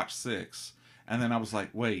down to watch 6, and then I was like,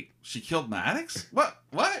 wait, she killed Maddox? What?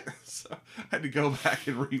 So I had to go back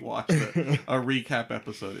and rewatch a recap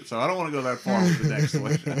episode. So I don't want to go that far with the next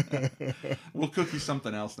one. We'll cook you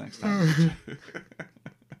something else next time.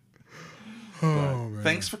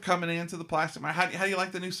 Thanks for coming into the Plastic Man. How do you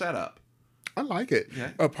like the new setup? I like it.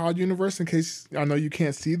 Yeah. Pod Universe, in case I know you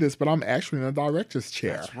can't see this, but I'm actually in a director's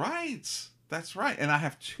chair. That's right. And I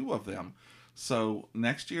have 2 of them. So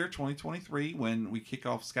next year, 2023, when we kick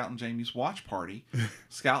off Scout and Jamie's watch party,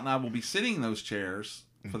 Scout and I will be sitting in those chairs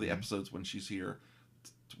for the episodes when she's here,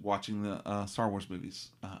 watching the Star Wars movies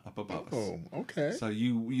up above us. Oh, okay. So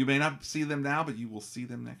you may not see them now, but you will see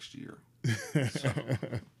them next year. So.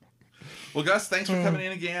 Well, Gus, thanks for coming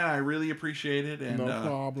in again. I really appreciate it. And, no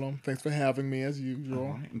problem. Thanks for having me, as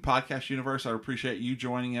usual. Right. In Podcast Universe, I appreciate you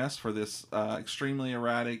joining us for this extremely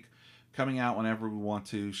erratic, coming out whenever we want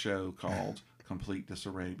to show called Complete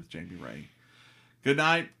Disarray with Jamie Ray. Good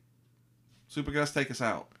night. Super Gus, take us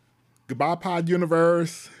out. Goodbye, Pod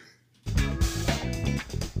Universe.